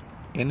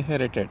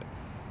 inherited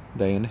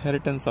the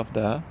inheritance of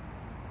the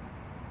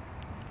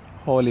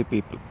holy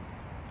people,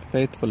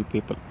 faithful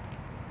people.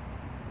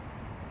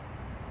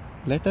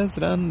 Let us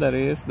run the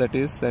race that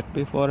is set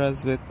before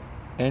us with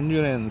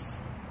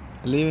endurance,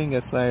 leaving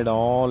aside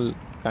all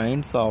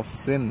kinds of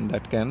sin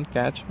that can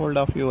catch hold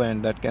of you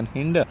and that can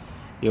hinder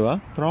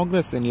your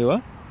progress in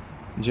your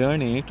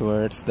journey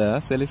towards the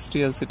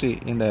celestial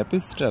city. In the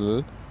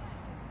epistle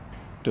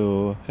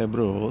to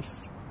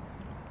Hebrews,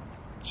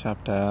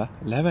 chapter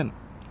 11,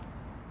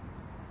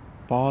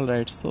 Paul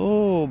writes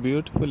so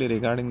beautifully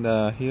regarding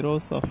the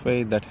heroes of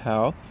faith that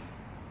have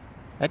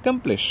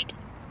accomplished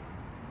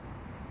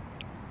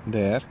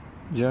their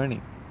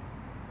journey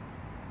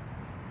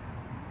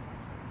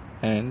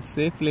and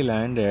safely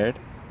landed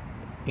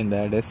in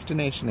the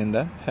destination in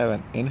the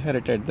heaven,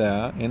 inherited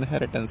the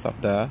inheritance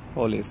of the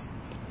holies.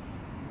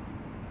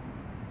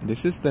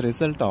 This is the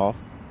result of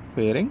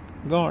fearing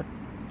God.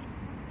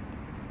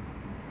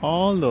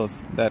 All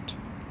those that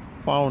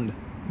found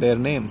their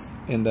names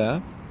in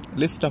the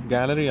list of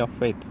gallery of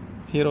faith,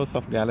 heroes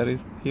of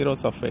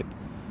faith,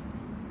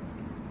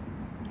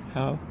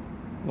 have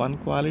one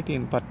quality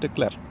in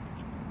particular: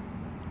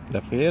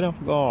 the fear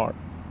of God,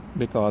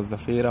 because the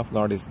fear of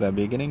God is the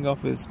beginning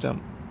of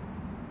wisdom.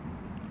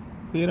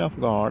 Fear of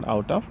God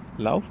out of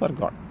love for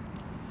God.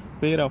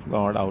 Fear of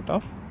God out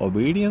of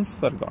obedience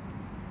for God.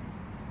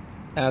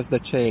 As the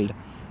child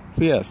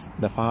fears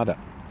the father,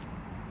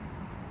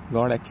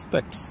 God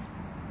expects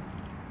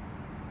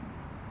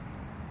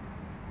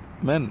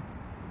men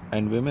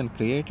and women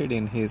created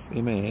in His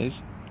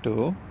image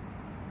to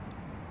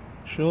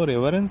show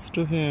reverence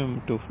to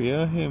Him, to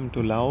fear Him,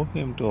 to love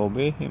Him, to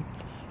obey Him,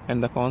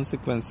 and the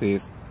consequence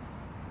is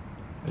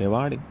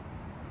rewarding.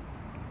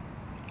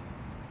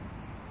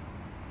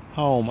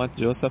 How much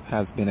Joseph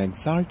has been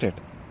exalted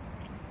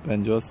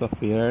when Joseph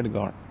feared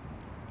God.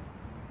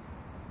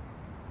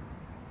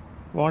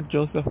 What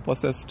Joseph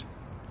possessed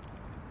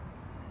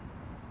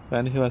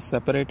when he was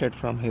separated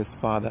from his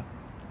father,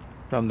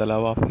 from the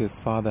love of his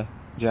father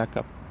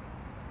Jacob.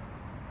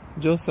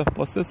 Joseph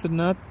possessed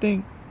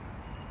nothing.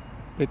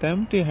 With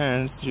empty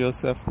hands,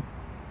 Joseph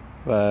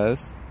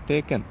was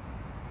taken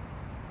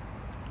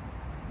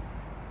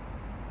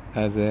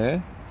as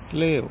a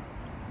slave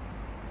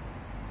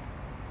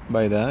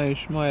by the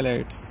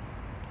Ishmaelites.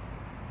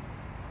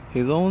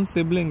 His own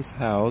siblings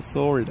have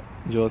sold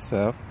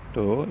Joseph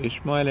to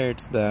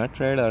Ishmaelites, the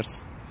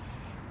traders.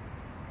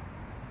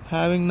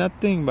 Having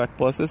nothing but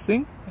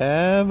possessing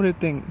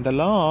everything, the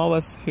law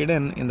was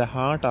hidden in the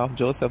heart of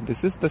Joseph.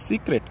 This is the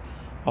secret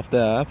of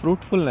the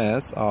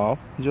fruitfulness of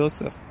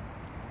Joseph.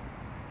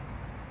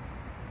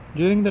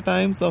 During the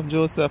times of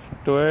Joseph,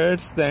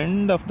 towards the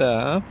end of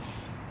the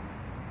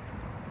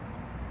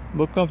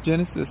book of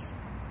Genesis,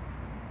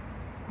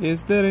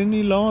 is there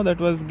any law that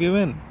was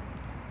given?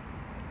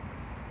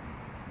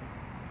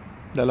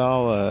 The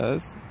law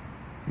was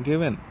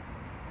given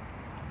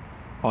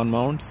on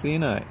Mount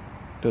Sinai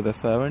to the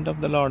servant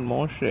of the Lord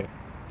Moshe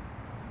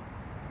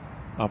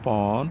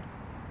upon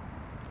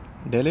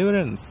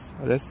deliverance,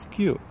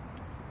 rescue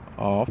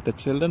of the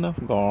children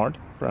of God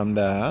from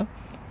the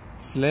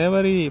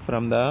slavery,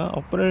 from the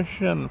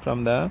oppression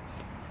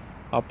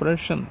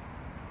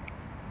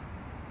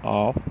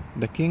of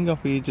the king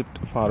of Egypt,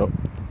 Pharaoh.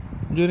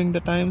 During the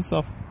times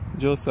of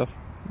Joseph,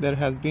 there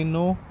has been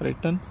no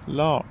written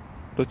law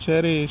to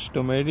cherish,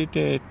 to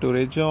meditate, to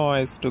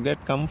rejoice, to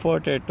get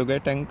comforted, to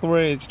get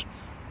encouraged.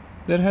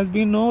 There has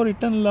been no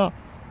written law.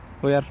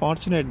 We are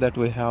fortunate that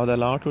we have the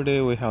law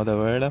today. We have the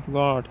Word of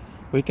God.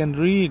 We can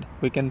read,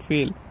 we can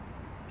feel.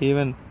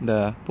 Even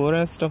the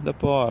poorest of the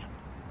poor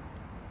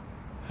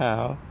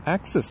have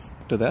access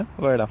to the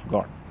Word of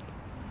God.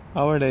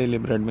 Our Daily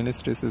Bread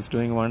Ministries is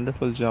doing a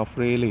wonderful job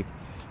freely.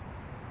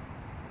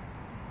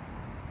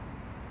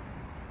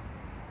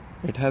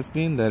 It has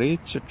been the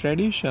rich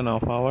tradition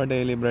of our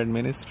Daily Bread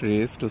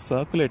Ministries to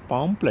circulate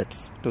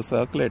pamphlets, to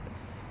circulate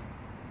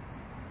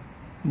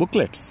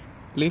booklets,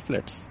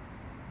 leaflets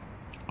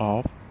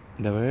of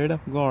the Word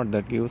of God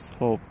that gives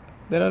hope.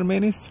 There are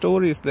many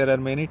stories, there are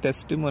many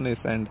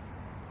testimonies, and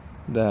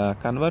the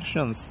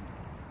conversions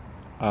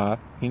are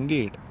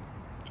indeed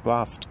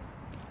vast.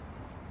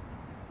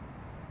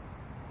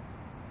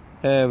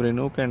 Every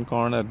nook and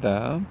corner,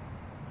 the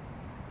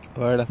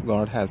Word of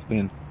God has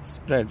been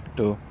spread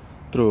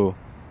through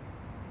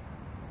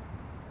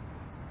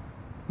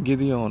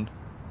Gideon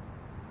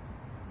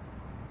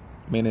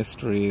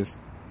Ministries,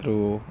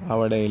 through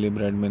our Daily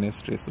Bread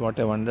Ministries. What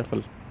a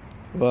wonderful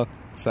work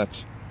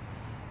such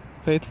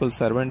faithful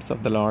servants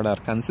of the Lord are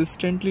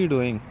consistently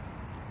doing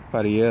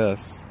for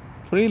years,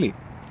 freely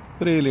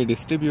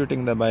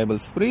distributing the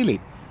Bibles,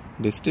 freely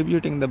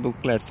distributing the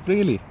booklets,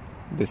 freely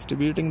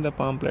distributing the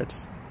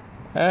pamphlets,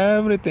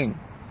 everything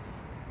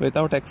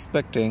without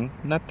expecting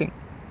nothing.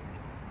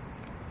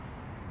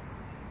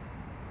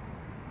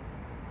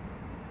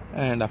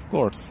 And of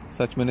course,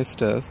 such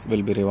ministers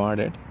will be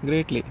rewarded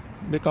greatly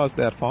because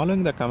they are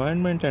following the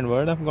commandment and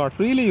Word of God.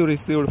 Freely you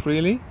received,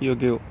 freely you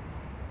give.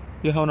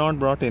 You have not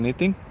brought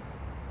anything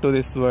to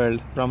this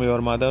world. From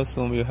your mother's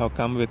womb you have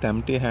come with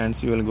empty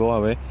hands. You will go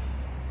away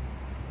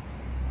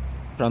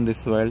from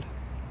this world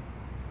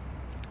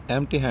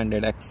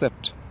empty-handed,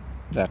 except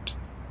that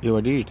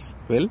your deeds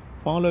will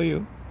follow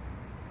you.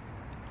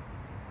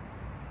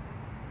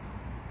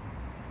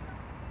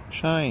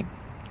 Shine.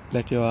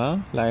 Let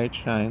your light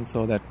shine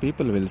so that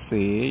people will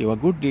see your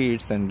good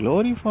deeds and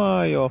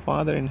glorify your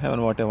Father in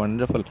heaven. What a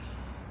wonderful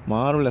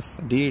Marvelous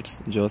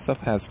deeds Joseph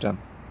has done.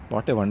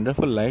 What a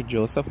wonderful light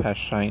Joseph has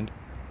shined.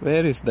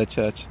 Where is the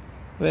church?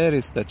 Where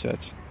is the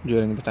church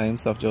during the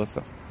times of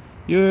Joseph?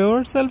 You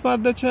yourself are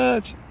the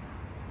church.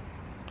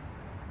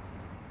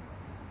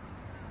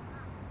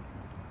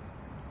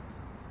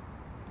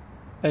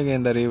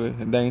 Again,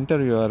 the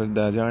interviewer,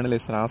 the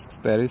journalist asks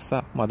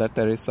Teresa, Mother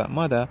Teresa,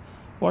 Mother,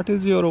 what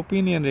is your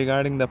opinion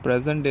regarding the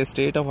present day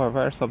state of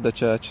affairs of the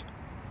church?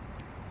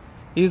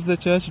 Is the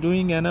church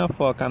doing enough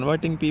for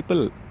converting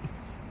people?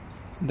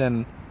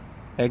 Then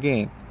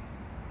again,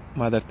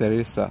 Mother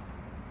Teresa,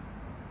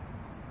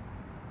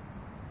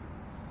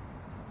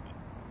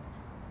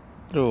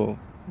 through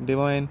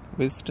divine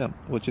wisdom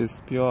which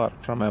is pure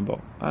from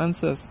above,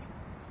 answers,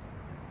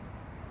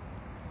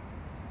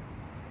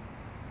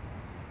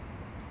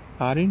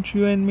 aren't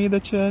you and me the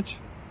church?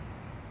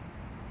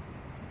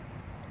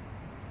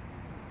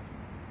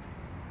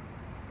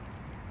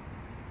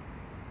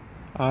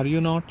 Are you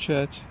not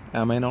church?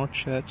 Am I not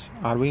church?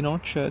 Are we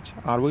not church?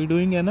 Are we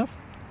doing enough?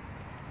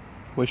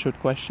 We should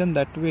question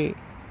that way.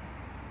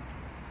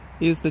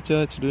 Is the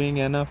church doing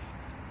enough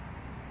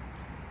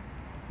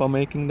for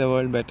making the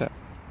world better?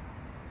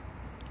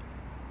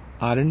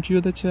 Aren't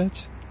you the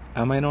church?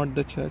 Am I not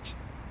the church?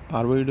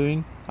 Are we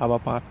doing our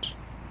part?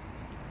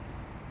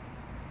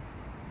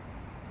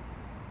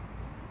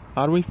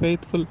 Are we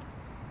faithful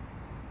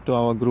to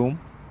our groom?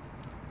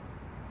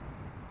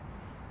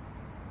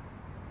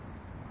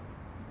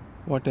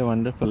 What a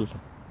wonderful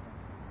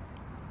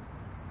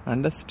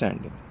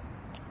understanding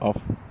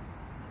of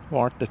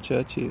what the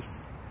church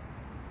is.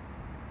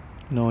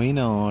 Know ye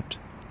not,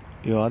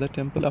 you are the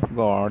temple of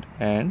God,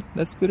 and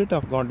the Spirit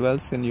of God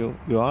dwells in you.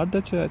 You are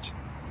the church.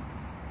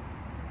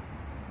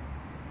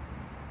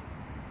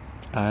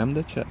 I am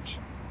the church.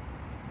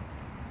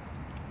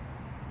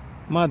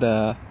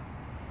 Mother,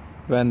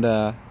 when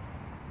the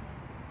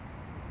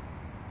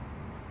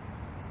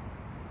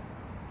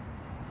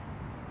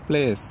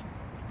place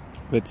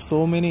with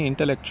so many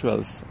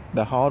intellectuals,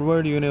 the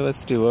Harvard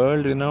University,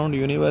 world-renowned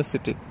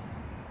university,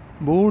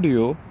 booed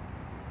you,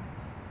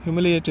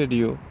 humiliated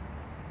you,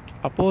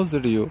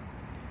 opposed you,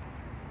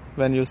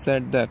 when you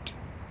said that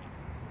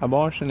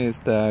abortion is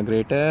the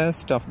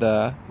greatest of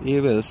the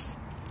evils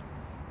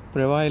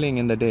prevailing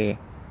in the day,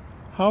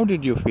 how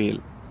did you feel?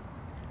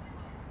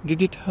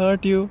 Did it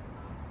hurt you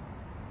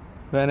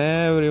when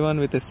everyone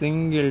with a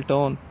single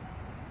tone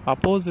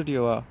opposed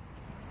your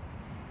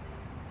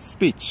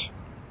speech?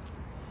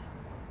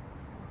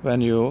 When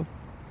you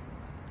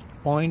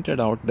pointed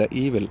out the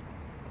evil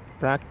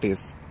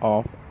practice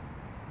of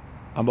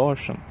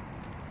abortion,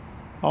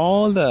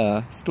 all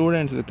the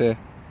students with a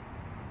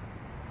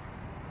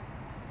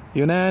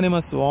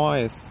unanimous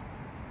voice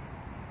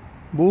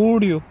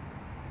booed you.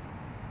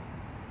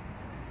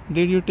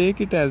 Did you take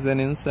it as an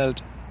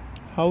insult?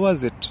 How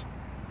was it?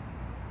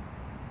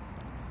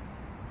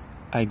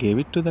 I gave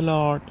it to the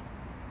Lord.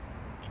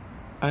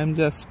 I am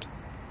just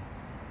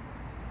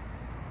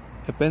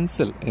a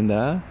pencil in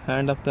the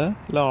hand of the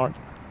Lord.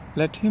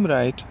 Let Him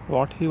write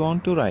what He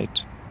wants to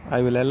write.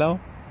 I will allow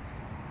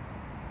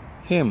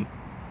Him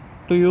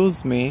to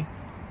use me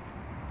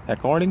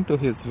according to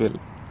His will.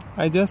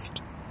 I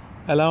just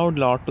allowed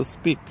Lord to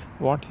speak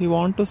what He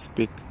wants to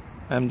speak.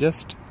 I am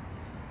just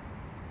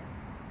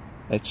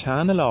a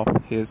channel of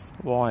His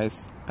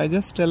voice. I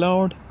just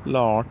allowed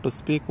Lord to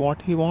speak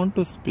what He wants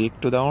to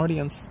speak to the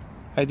audience.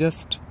 I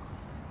just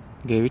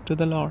gave it to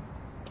the Lord.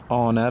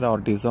 Honor or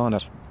dishonor,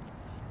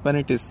 when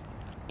it is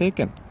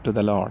taken to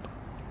the Lord,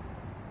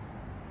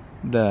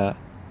 the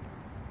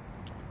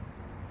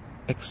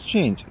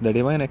exchange, the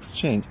divine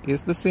exchange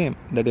is the same,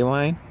 the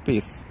divine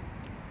peace.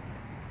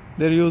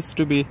 There used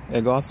to be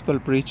a gospel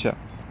preacher.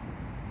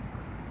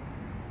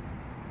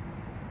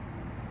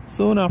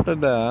 Soon after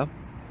the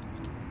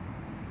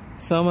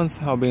sermons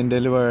have been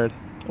delivered,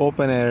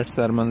 open-air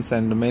sermons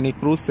and many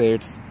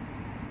crusades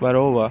were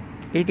over,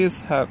 it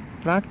is her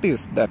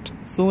practice that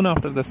soon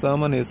after the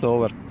sermon is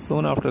over,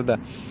 soon after the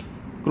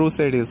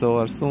crusade is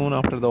over, soon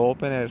after the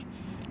open-air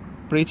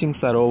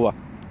preachings are over,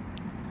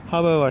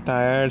 however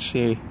tired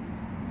she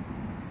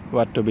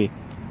were to be,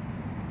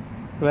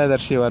 whether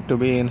she were to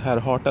be in her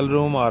hotel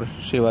room or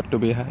she were to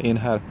be in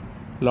her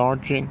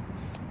lodging,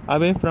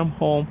 away from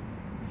home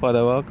for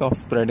the work of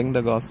spreading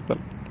the gospel.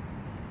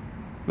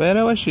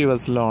 Wherever she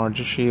was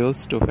lodged, she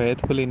used to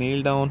faithfully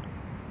kneel down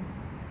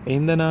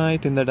in the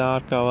night, in the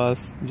dark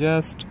hours,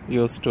 just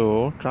used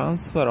to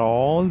transfer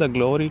all the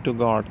glory to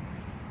God,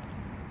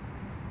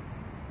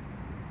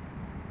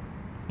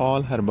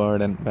 all her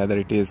burden, whether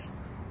it is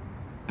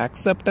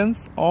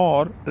acceptance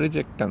or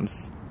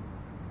rejectance.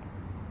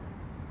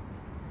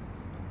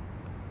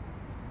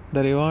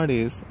 The reward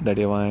is the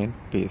divine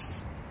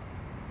peace.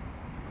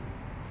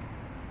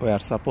 We are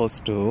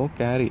supposed to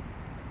carry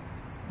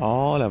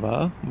all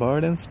our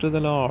burdens to the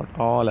Lord,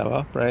 all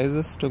our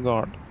praises to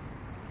God.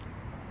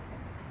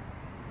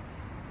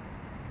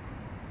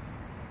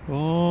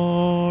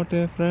 What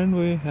a friend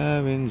we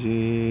have in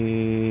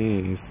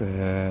Jesus,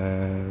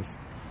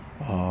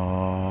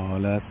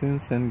 all our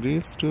sins and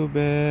griefs to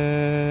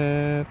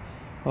bear.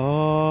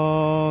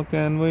 Oh,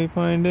 can we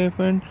find a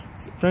friend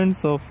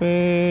so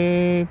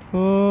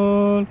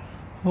faithful,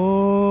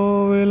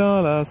 who will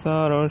all our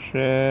sorrows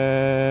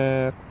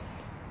share?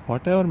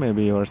 Whatever may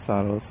be your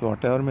sorrows,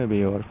 whatever may be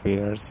your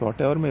fears,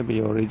 whatever may be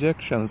your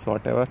rejections,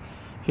 whatever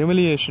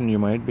humiliation you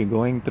might be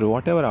going through,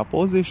 whatever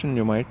opposition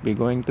you might be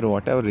going through,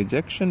 whatever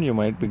rejection you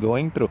might be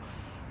going through,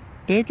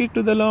 take it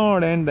to the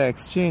Lord, and the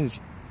exchange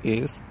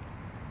is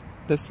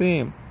the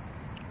same.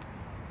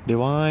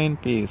 Divine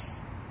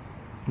peace.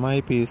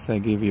 My peace I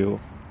give you,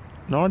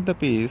 not the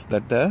peace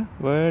that the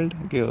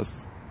world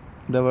gives.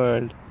 The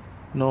world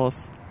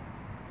knows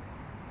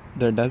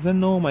that doesn't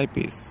know my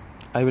peace.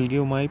 I will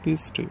give my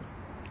peace to you,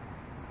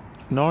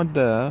 not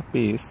the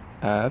peace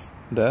as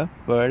the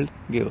world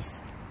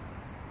gives.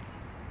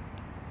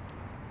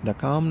 The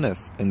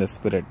calmness in the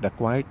spirit, the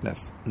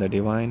quietness, the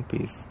divine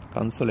peace,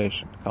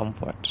 consolation,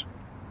 comfort.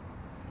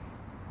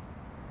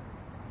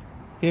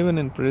 Even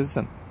in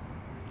prison,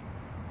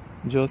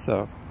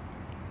 Joseph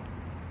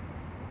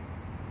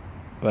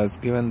was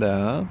given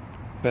the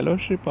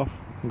fellowship of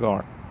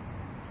God.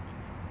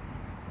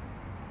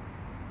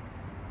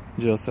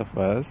 Joseph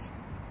was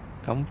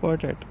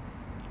comforted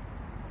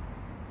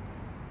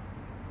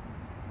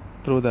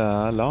through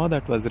the law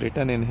that was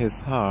written in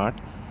his heart,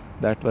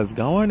 that was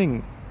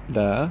governing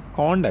the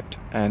conduct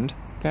and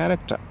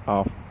character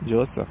of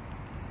Joseph.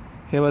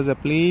 He was a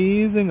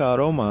pleasing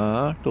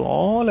aroma to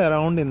all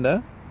around in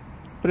the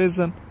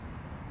prison.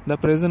 The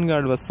prison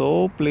guard was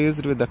so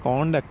pleased with the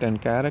conduct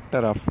and character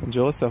of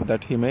Joseph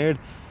that he made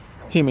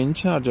him in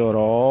charge over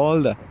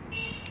all the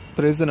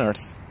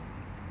prisoners.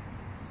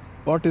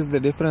 What is the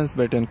difference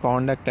between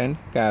conduct and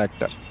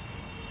character?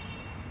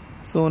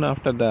 Soon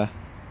after the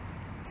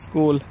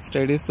school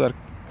studies were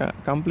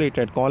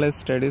completed, college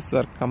studies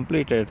were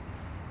completed,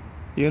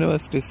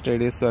 university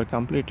studies were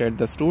completed,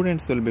 the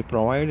students will be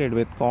provided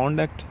with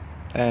conduct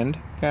and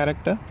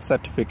character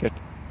certificate.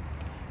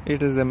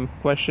 It is a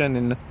question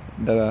in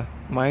the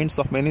minds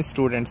of many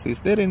students.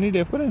 Is there any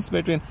difference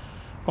between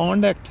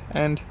conduct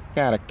and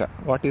character?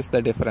 What is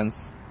the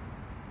difference?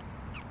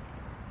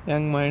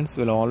 Young minds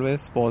will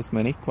always pose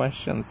many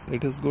questions.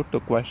 It is good to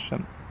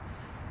question.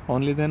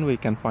 Only then we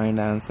can find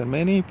answer.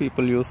 Many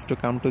people used to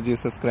come to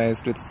Jesus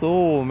Christ with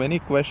so many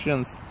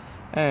questions,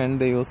 and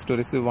they used to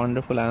receive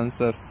wonderful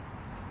answers.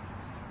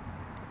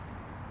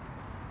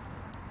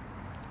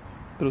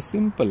 Through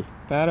simple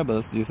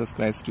parables, Jesus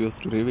Christ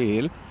used to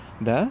reveal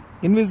the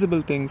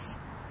invisible things.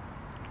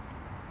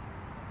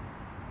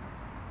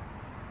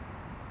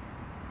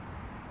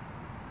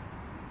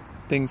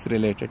 Things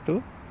related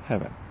to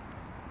heaven.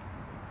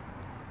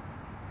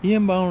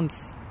 E.M.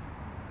 Bounds,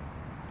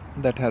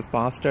 that has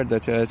pastored the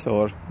church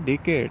over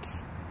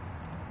decades,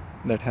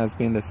 that has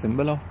been the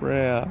symbol of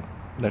prayer,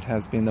 that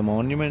has been the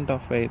monument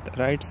of faith,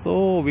 writes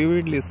so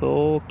vividly,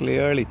 so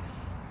clearly,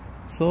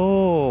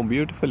 so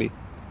beautifully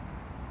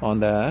on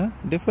the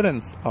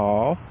difference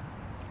of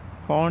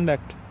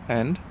conduct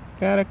and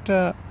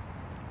character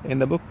in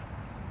the book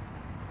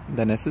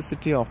The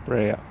Necessity of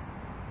Prayer.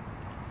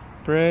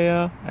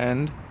 Prayer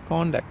and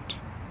conduct,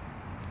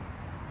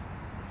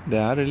 they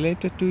are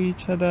related to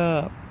each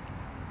other.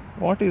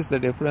 What is the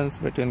difference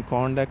between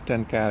conduct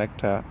and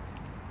character?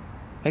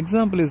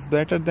 Example is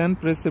better than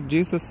precept.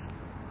 Jesus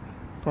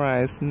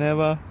Christ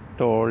never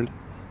told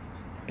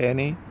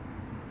any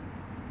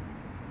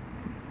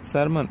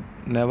sermon,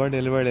 never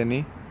delivered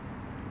any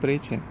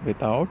preaching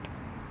without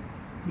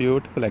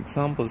beautiful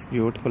examples,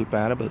 beautiful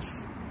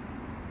parables,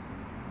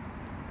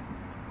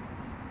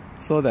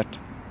 so that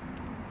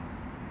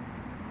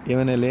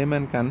even a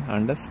layman can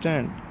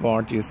understand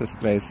what Jesus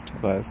Christ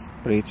was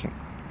preaching.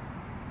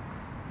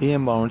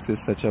 E.M. Bounds is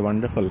such a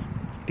wonderful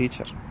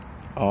teacher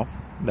of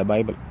the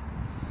Bible.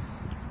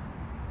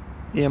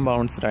 E.M.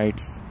 Bounds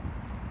writes,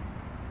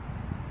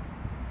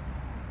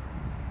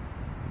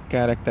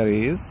 character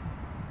is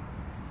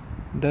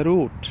the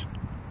root,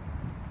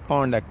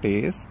 conduct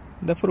is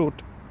the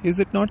fruit. Is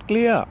it not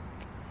clear?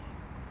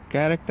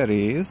 Character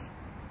is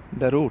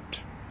the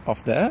root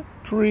of the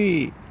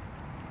tree.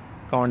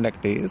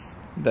 Conduct is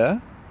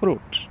the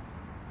fruit.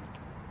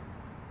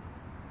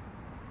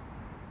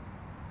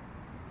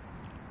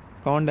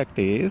 Conduct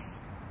is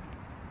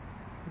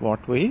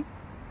what we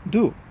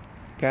do.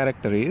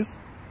 Character is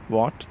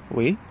what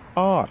we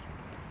are.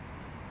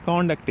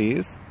 Conduct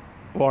is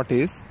what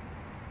is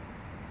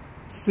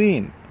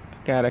seen.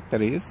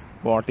 Character is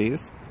what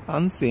is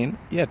unseen,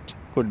 yet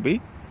could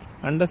be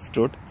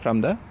understood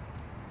from the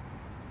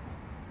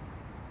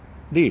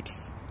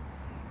deeds.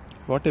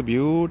 What a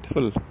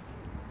beautiful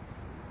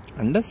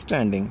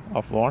understanding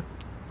of what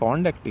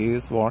conduct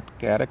is, what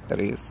character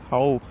is,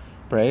 how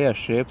prayer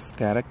shapes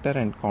character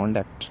and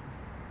conduct.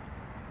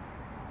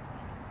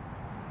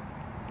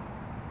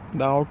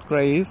 The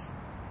outcry is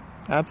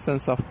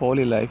absence of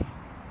holy life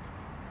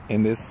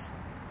in this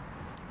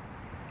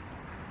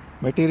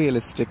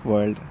materialistic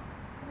world.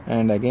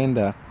 And again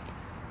the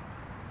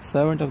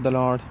servant of the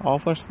Lord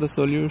offers the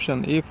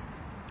solution. If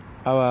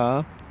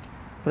our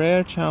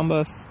prayer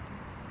chambers,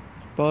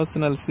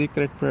 personal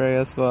secret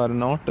prayers were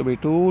not to be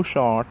too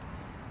short,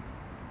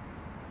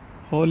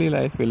 holy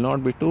life will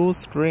not be too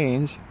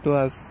strange to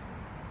us.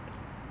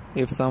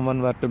 If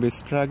someone were to be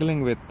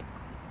struggling with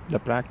the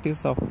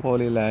practice of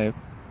holy life,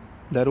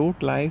 the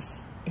root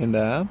lies in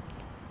the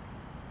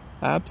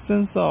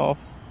absence of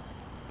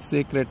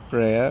secret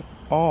prayer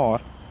or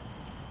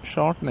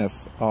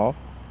shortness of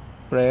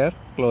prayer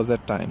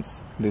closet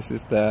times. This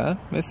is the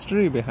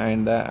mystery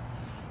behind the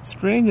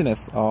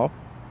strangeness of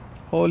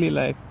holy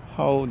life,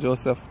 how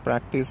Joseph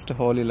practiced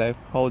holy life,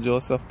 how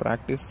Joseph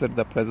practiced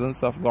the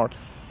presence of God,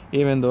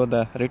 even though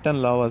the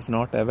written law was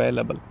not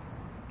available.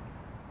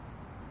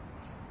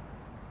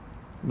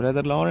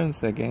 Brother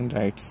Lawrence again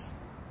writes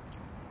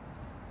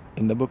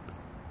in the book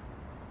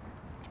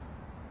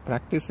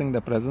Practicing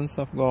the Presence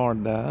of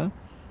God, the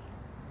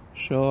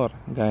Sure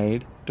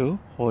Guide to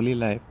Holy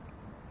Life.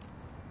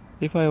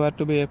 If I were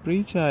to be a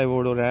preacher, I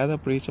would rather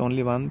preach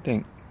only one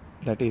thing,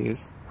 that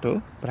is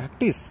to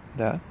practice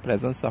the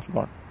presence of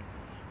God,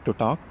 to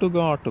talk to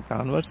God, to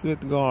converse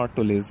with God,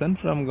 to listen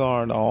from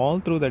God all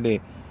through the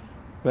day.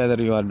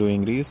 Whether you are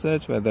doing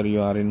research, whether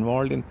you are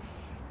involved in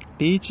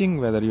teaching,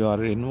 whether you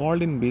are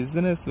involved in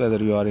business, whether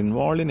you are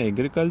involved in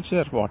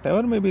agriculture,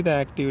 whatever may be the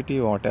activity,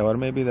 whatever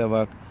may be the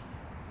work,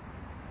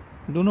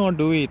 do not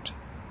do it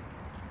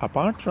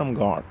apart from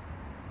God.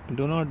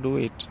 Do not do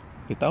it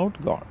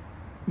without God.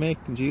 Make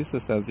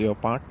Jesus as your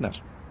partner.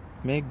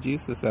 Make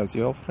Jesus as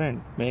your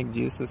friend. Make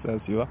Jesus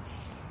as your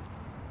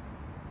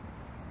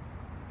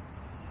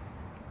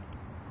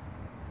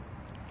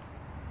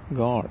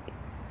God.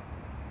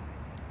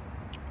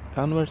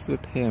 Converse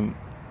with Him.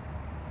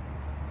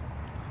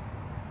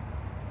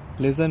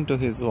 Listen to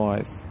His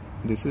voice.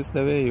 This is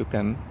the way you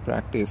can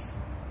practice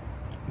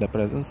the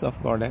presence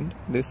of God, and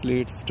this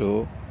leads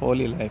to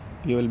holy life.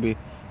 You will be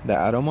the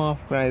aroma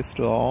of Christ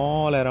to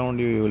all around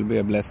you. You will be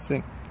a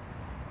blessing.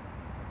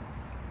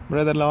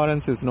 Brother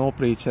Lawrence is no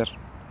preacher.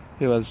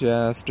 He was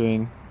just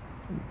doing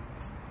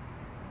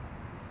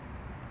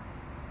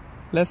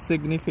less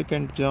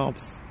significant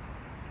jobs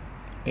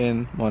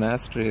in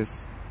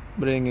monasteries,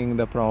 bringing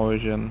the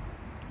provision,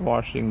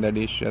 washing the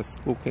dishes,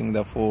 cooking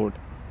the food,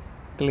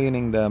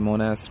 cleaning the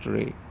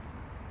monastery.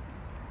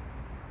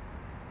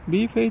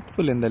 Be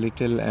faithful in the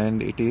little,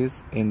 and it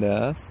is in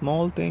the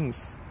small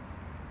things,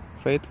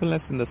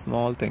 faithfulness in the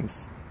small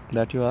things,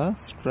 that your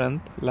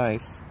strength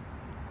lies.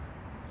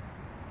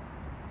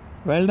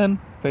 Well done,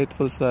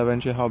 faithful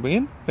servant, you have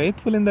been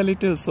faithful in the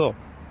little, so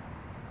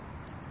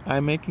I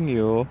am making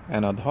you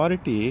an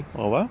authority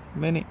over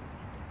many.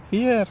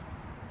 Fear,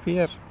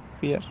 fear,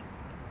 fear.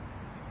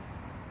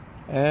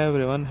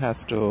 Everyone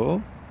has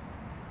to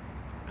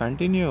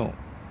continue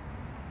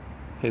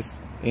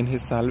in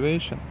his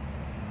salvation,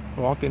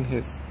 work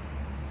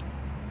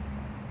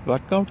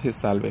out his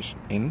salvation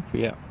in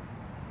fear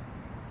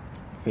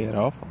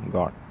of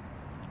God.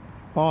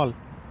 Paul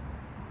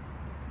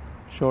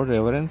showed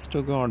reverence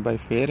to God by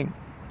fearing.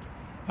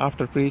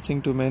 After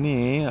preaching to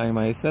many, I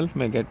myself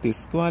may get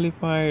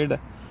disqualified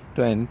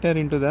to enter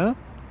into the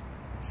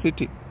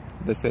city,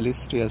 the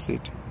celestial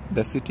city,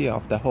 the city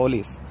of the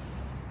holies,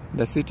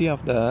 the city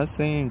of the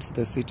saints,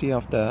 the city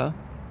of the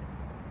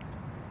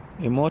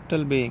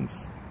immortal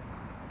beings,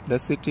 the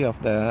city of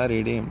the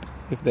redeemed.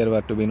 If there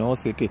were to be no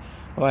city,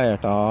 why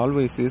at all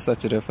we see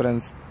such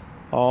reference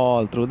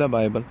all through the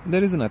Bible?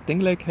 There is nothing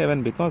like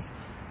heaven, because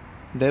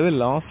devil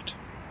lost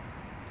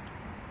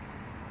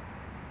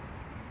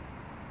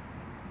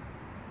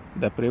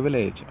the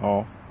privilege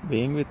of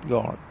being with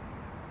God,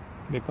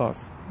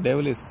 because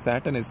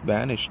Satan is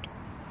banished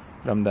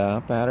from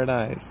the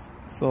paradise.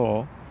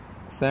 So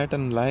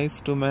Satan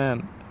lies to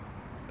man.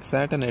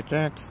 Satan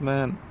attracts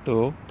man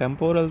to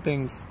temporal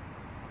things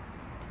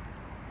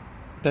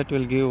that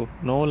will give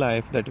no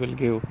life, that will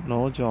give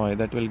no joy,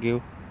 that will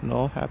give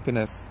no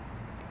happiness,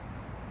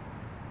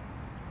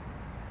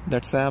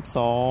 that saps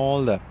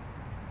all the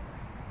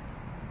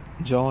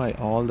joy,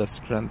 all the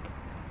strength.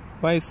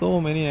 Why so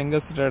many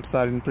youngsters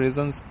are in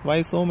prisons?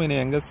 Why so many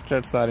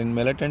youngsters are in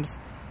militants?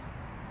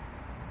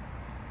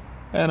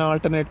 An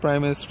alternate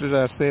prime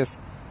minister says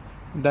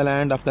the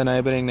land of the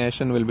neighboring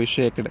nation will be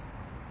shaken.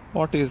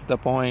 What is the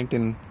point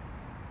in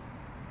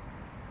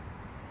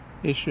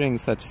issuing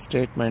such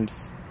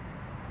statements?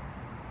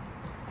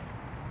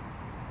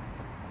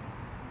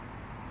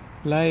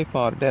 Life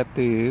or death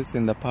is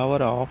in the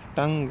power of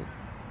tongue.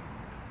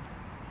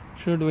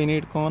 Should we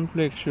need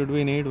conflict? Should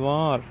we need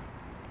war?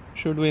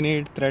 Should we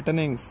need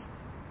threatenings?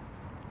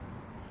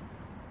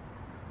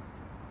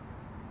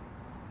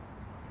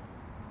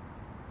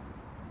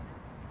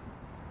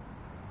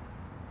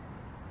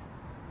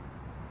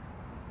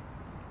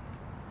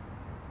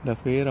 The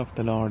fear of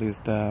the Lord is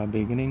the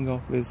beginning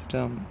of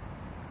wisdom.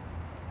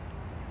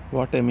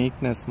 What a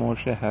meekness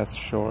Moshe has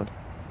showed.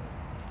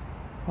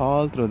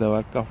 All through the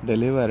work of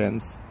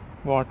deliverance,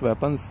 what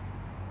weapons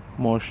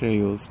Moshe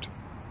used.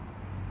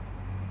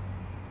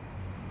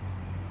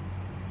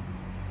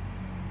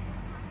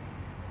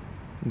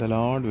 The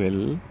Lord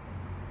will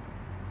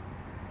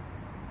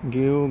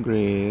give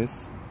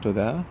grace to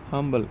the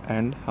humble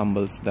and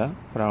humbles the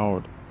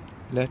proud.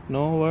 Let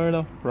no word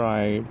of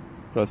pride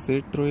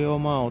proceed through your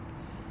mouth,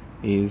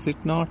 Is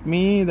it not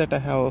me that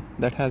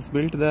has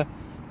built the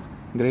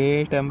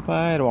great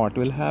empire? What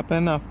will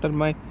happen after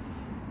my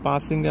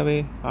passing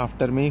away?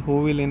 After me,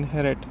 who will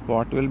inherit?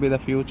 What will be the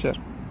future?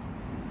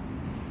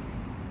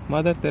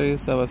 Mother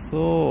Teresa was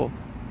so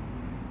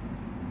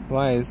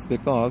wise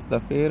because the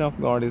fear of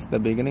God is the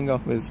beginning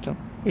of wisdom.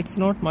 It's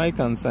not my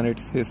concern,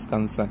 it's His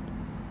concern.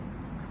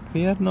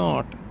 Fear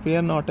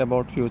not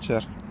about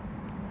future.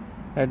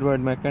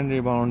 Edward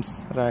McHenry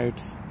Bounds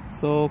writes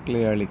so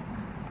clearly,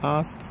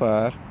 ask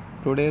for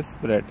today's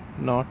bread,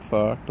 not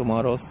for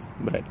tomorrow's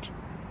bread.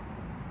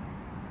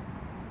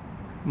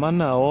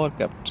 Manna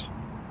overkept.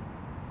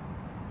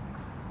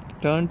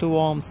 Turn to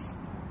worms.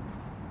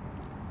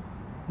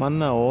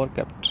 Manna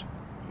overkept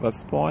was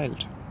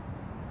spoiled.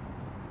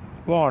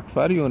 What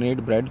for you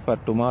need bread for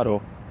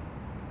tomorrow?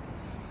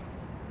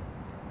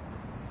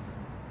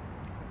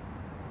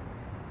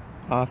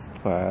 Ask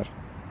for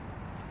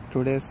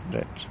today's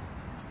bread.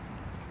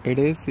 A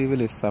day's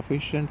evil is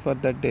sufficient for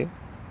that day.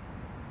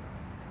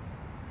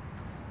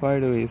 Why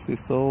do we see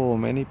so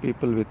many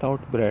people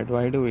without bread?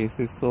 Why do we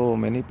see so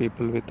many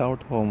people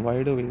without home?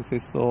 Why do we see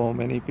so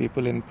many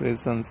people in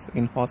prisons,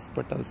 in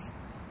hospitals?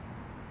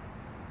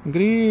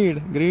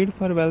 Greed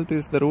for wealth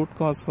is the root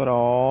cause for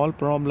all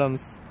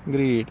problems.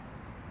 Greed.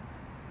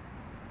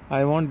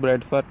 I want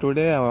bread for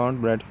today, I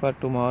want bread for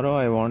tomorrow,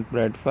 I want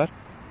bread for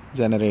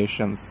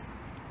generations.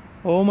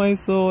 Oh my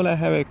soul, I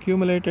have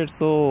accumulated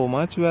so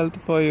much wealth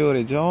for you.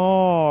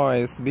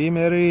 Rejoice, be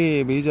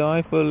merry, be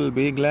joyful,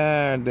 be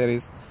glad. There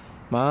is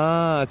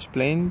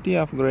plenty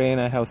of grain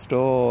I have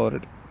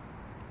stored.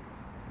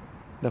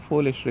 The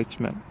foolish rich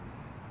man.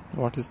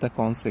 What is the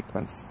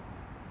consequence?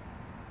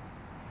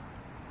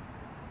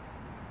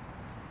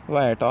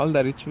 Why at all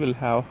the rich will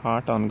have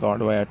heart on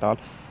God? Why at all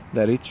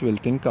the rich will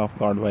think of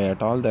God? Why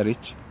at all the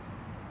rich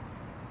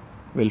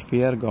will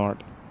fear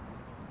God?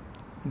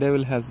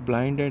 Devil has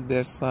blinded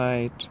their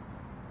sight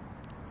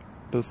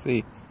to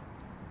see,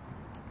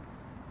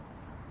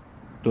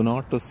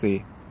 not to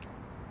see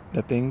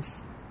the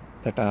things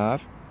that are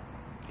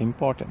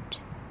important.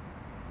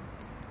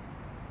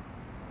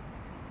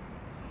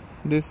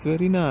 This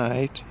very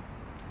night,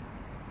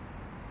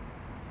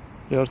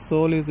 your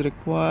soul is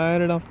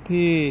required of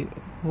thee,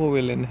 who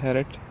will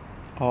inherit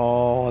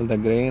all the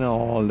grain,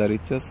 all the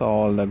riches,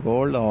 all the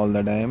gold, all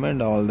the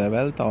diamond, all the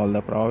wealth, all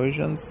the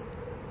provisions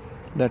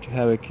that you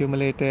have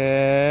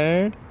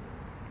accumulated.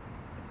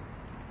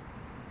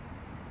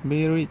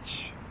 Be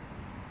rich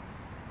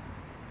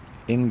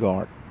in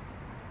God.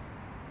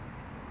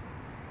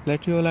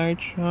 Let your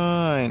light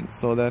shine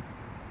so that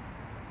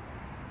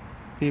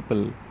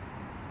people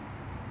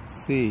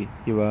see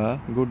your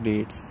good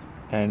deeds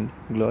and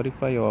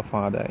glorify your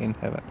Father in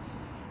heaven.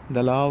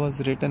 The law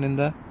was written in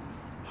the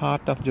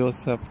heart of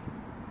Joseph,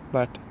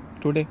 but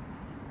today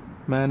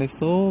man is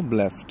so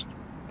blessed.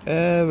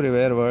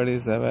 Everywhere word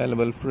is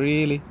available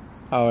freely.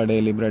 Our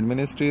Daily Bread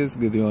Ministries,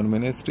 Gideon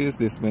Ministries,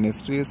 this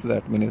ministries,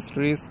 that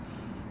ministries,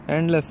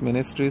 endless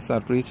ministries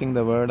are preaching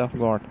the word of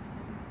God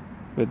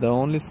with the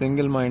only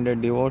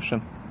single-minded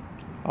devotion,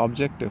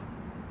 objective,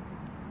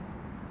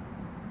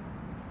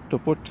 to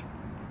put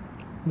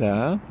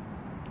the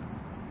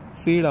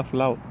seed of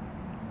love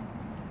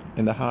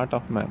in the heart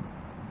of man,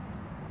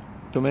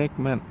 to make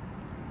man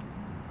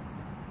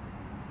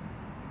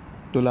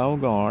to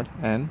love God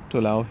and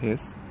to love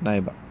his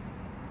neighbor.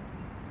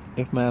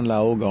 If man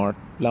loves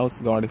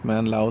God, if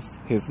man loves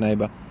his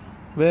neighbor,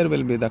 where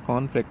will be the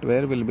conflict?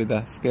 Where will be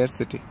the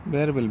scarcity?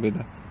 Where will be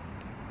the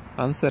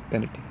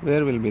uncertainty?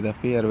 Where will be the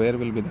fear? Where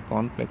will be the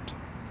conflict?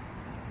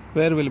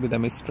 Where will be the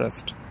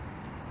mistrust?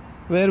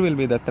 Where will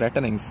be the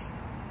threatenings?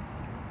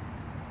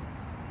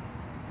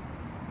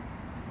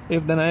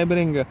 If the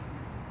neighboring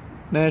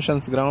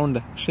nation's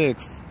ground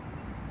shakes,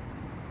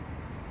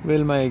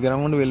 will my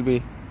ground will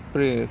be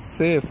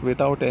safe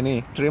without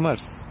any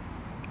tremors?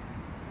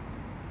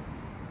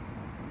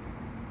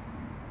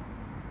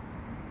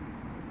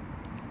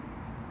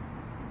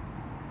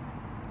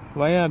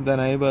 Why are the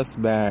neighbors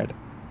bad?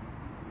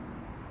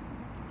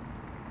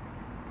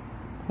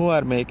 Who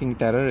are making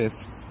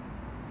terrorists?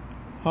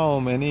 How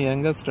many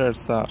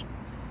youngsters are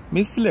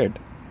misled?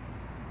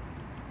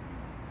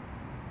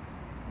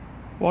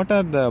 What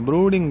are the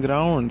brooding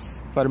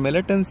grounds for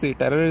militancy,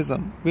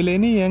 terrorism? Will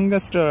any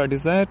youngster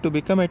desire to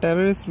become a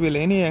terrorist? Will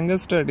any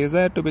youngster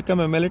desire to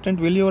become a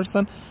militant? Will your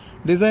son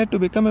desire to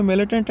become a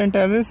militant and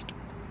terrorist?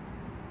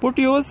 Put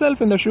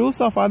yourself in the shoes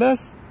of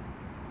others.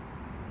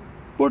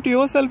 Put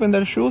yourself in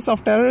the shoes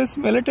of terrorist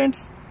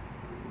militants.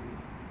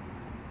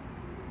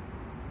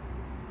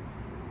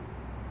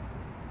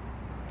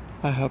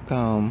 I have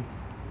come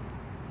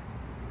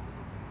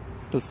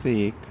to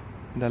seek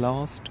the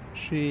lost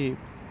sheep.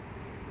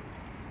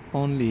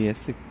 Only a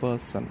sick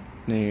person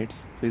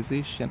needs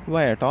physician.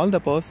 Why at all the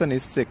person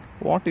is sick?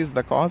 What is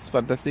the cause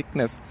for the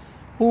sickness?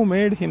 Who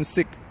made him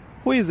sick?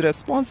 Who is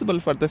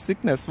responsible for the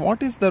sickness?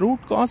 What is the root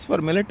cause for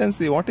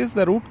militancy? What is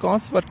the root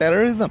cause for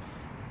terrorism?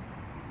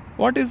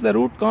 What is the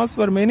root cause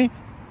for many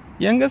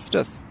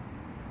youngsters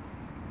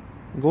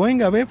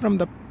going away from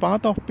the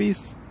path of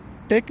peace,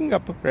 taking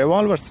up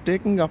revolvers,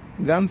 taking up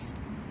guns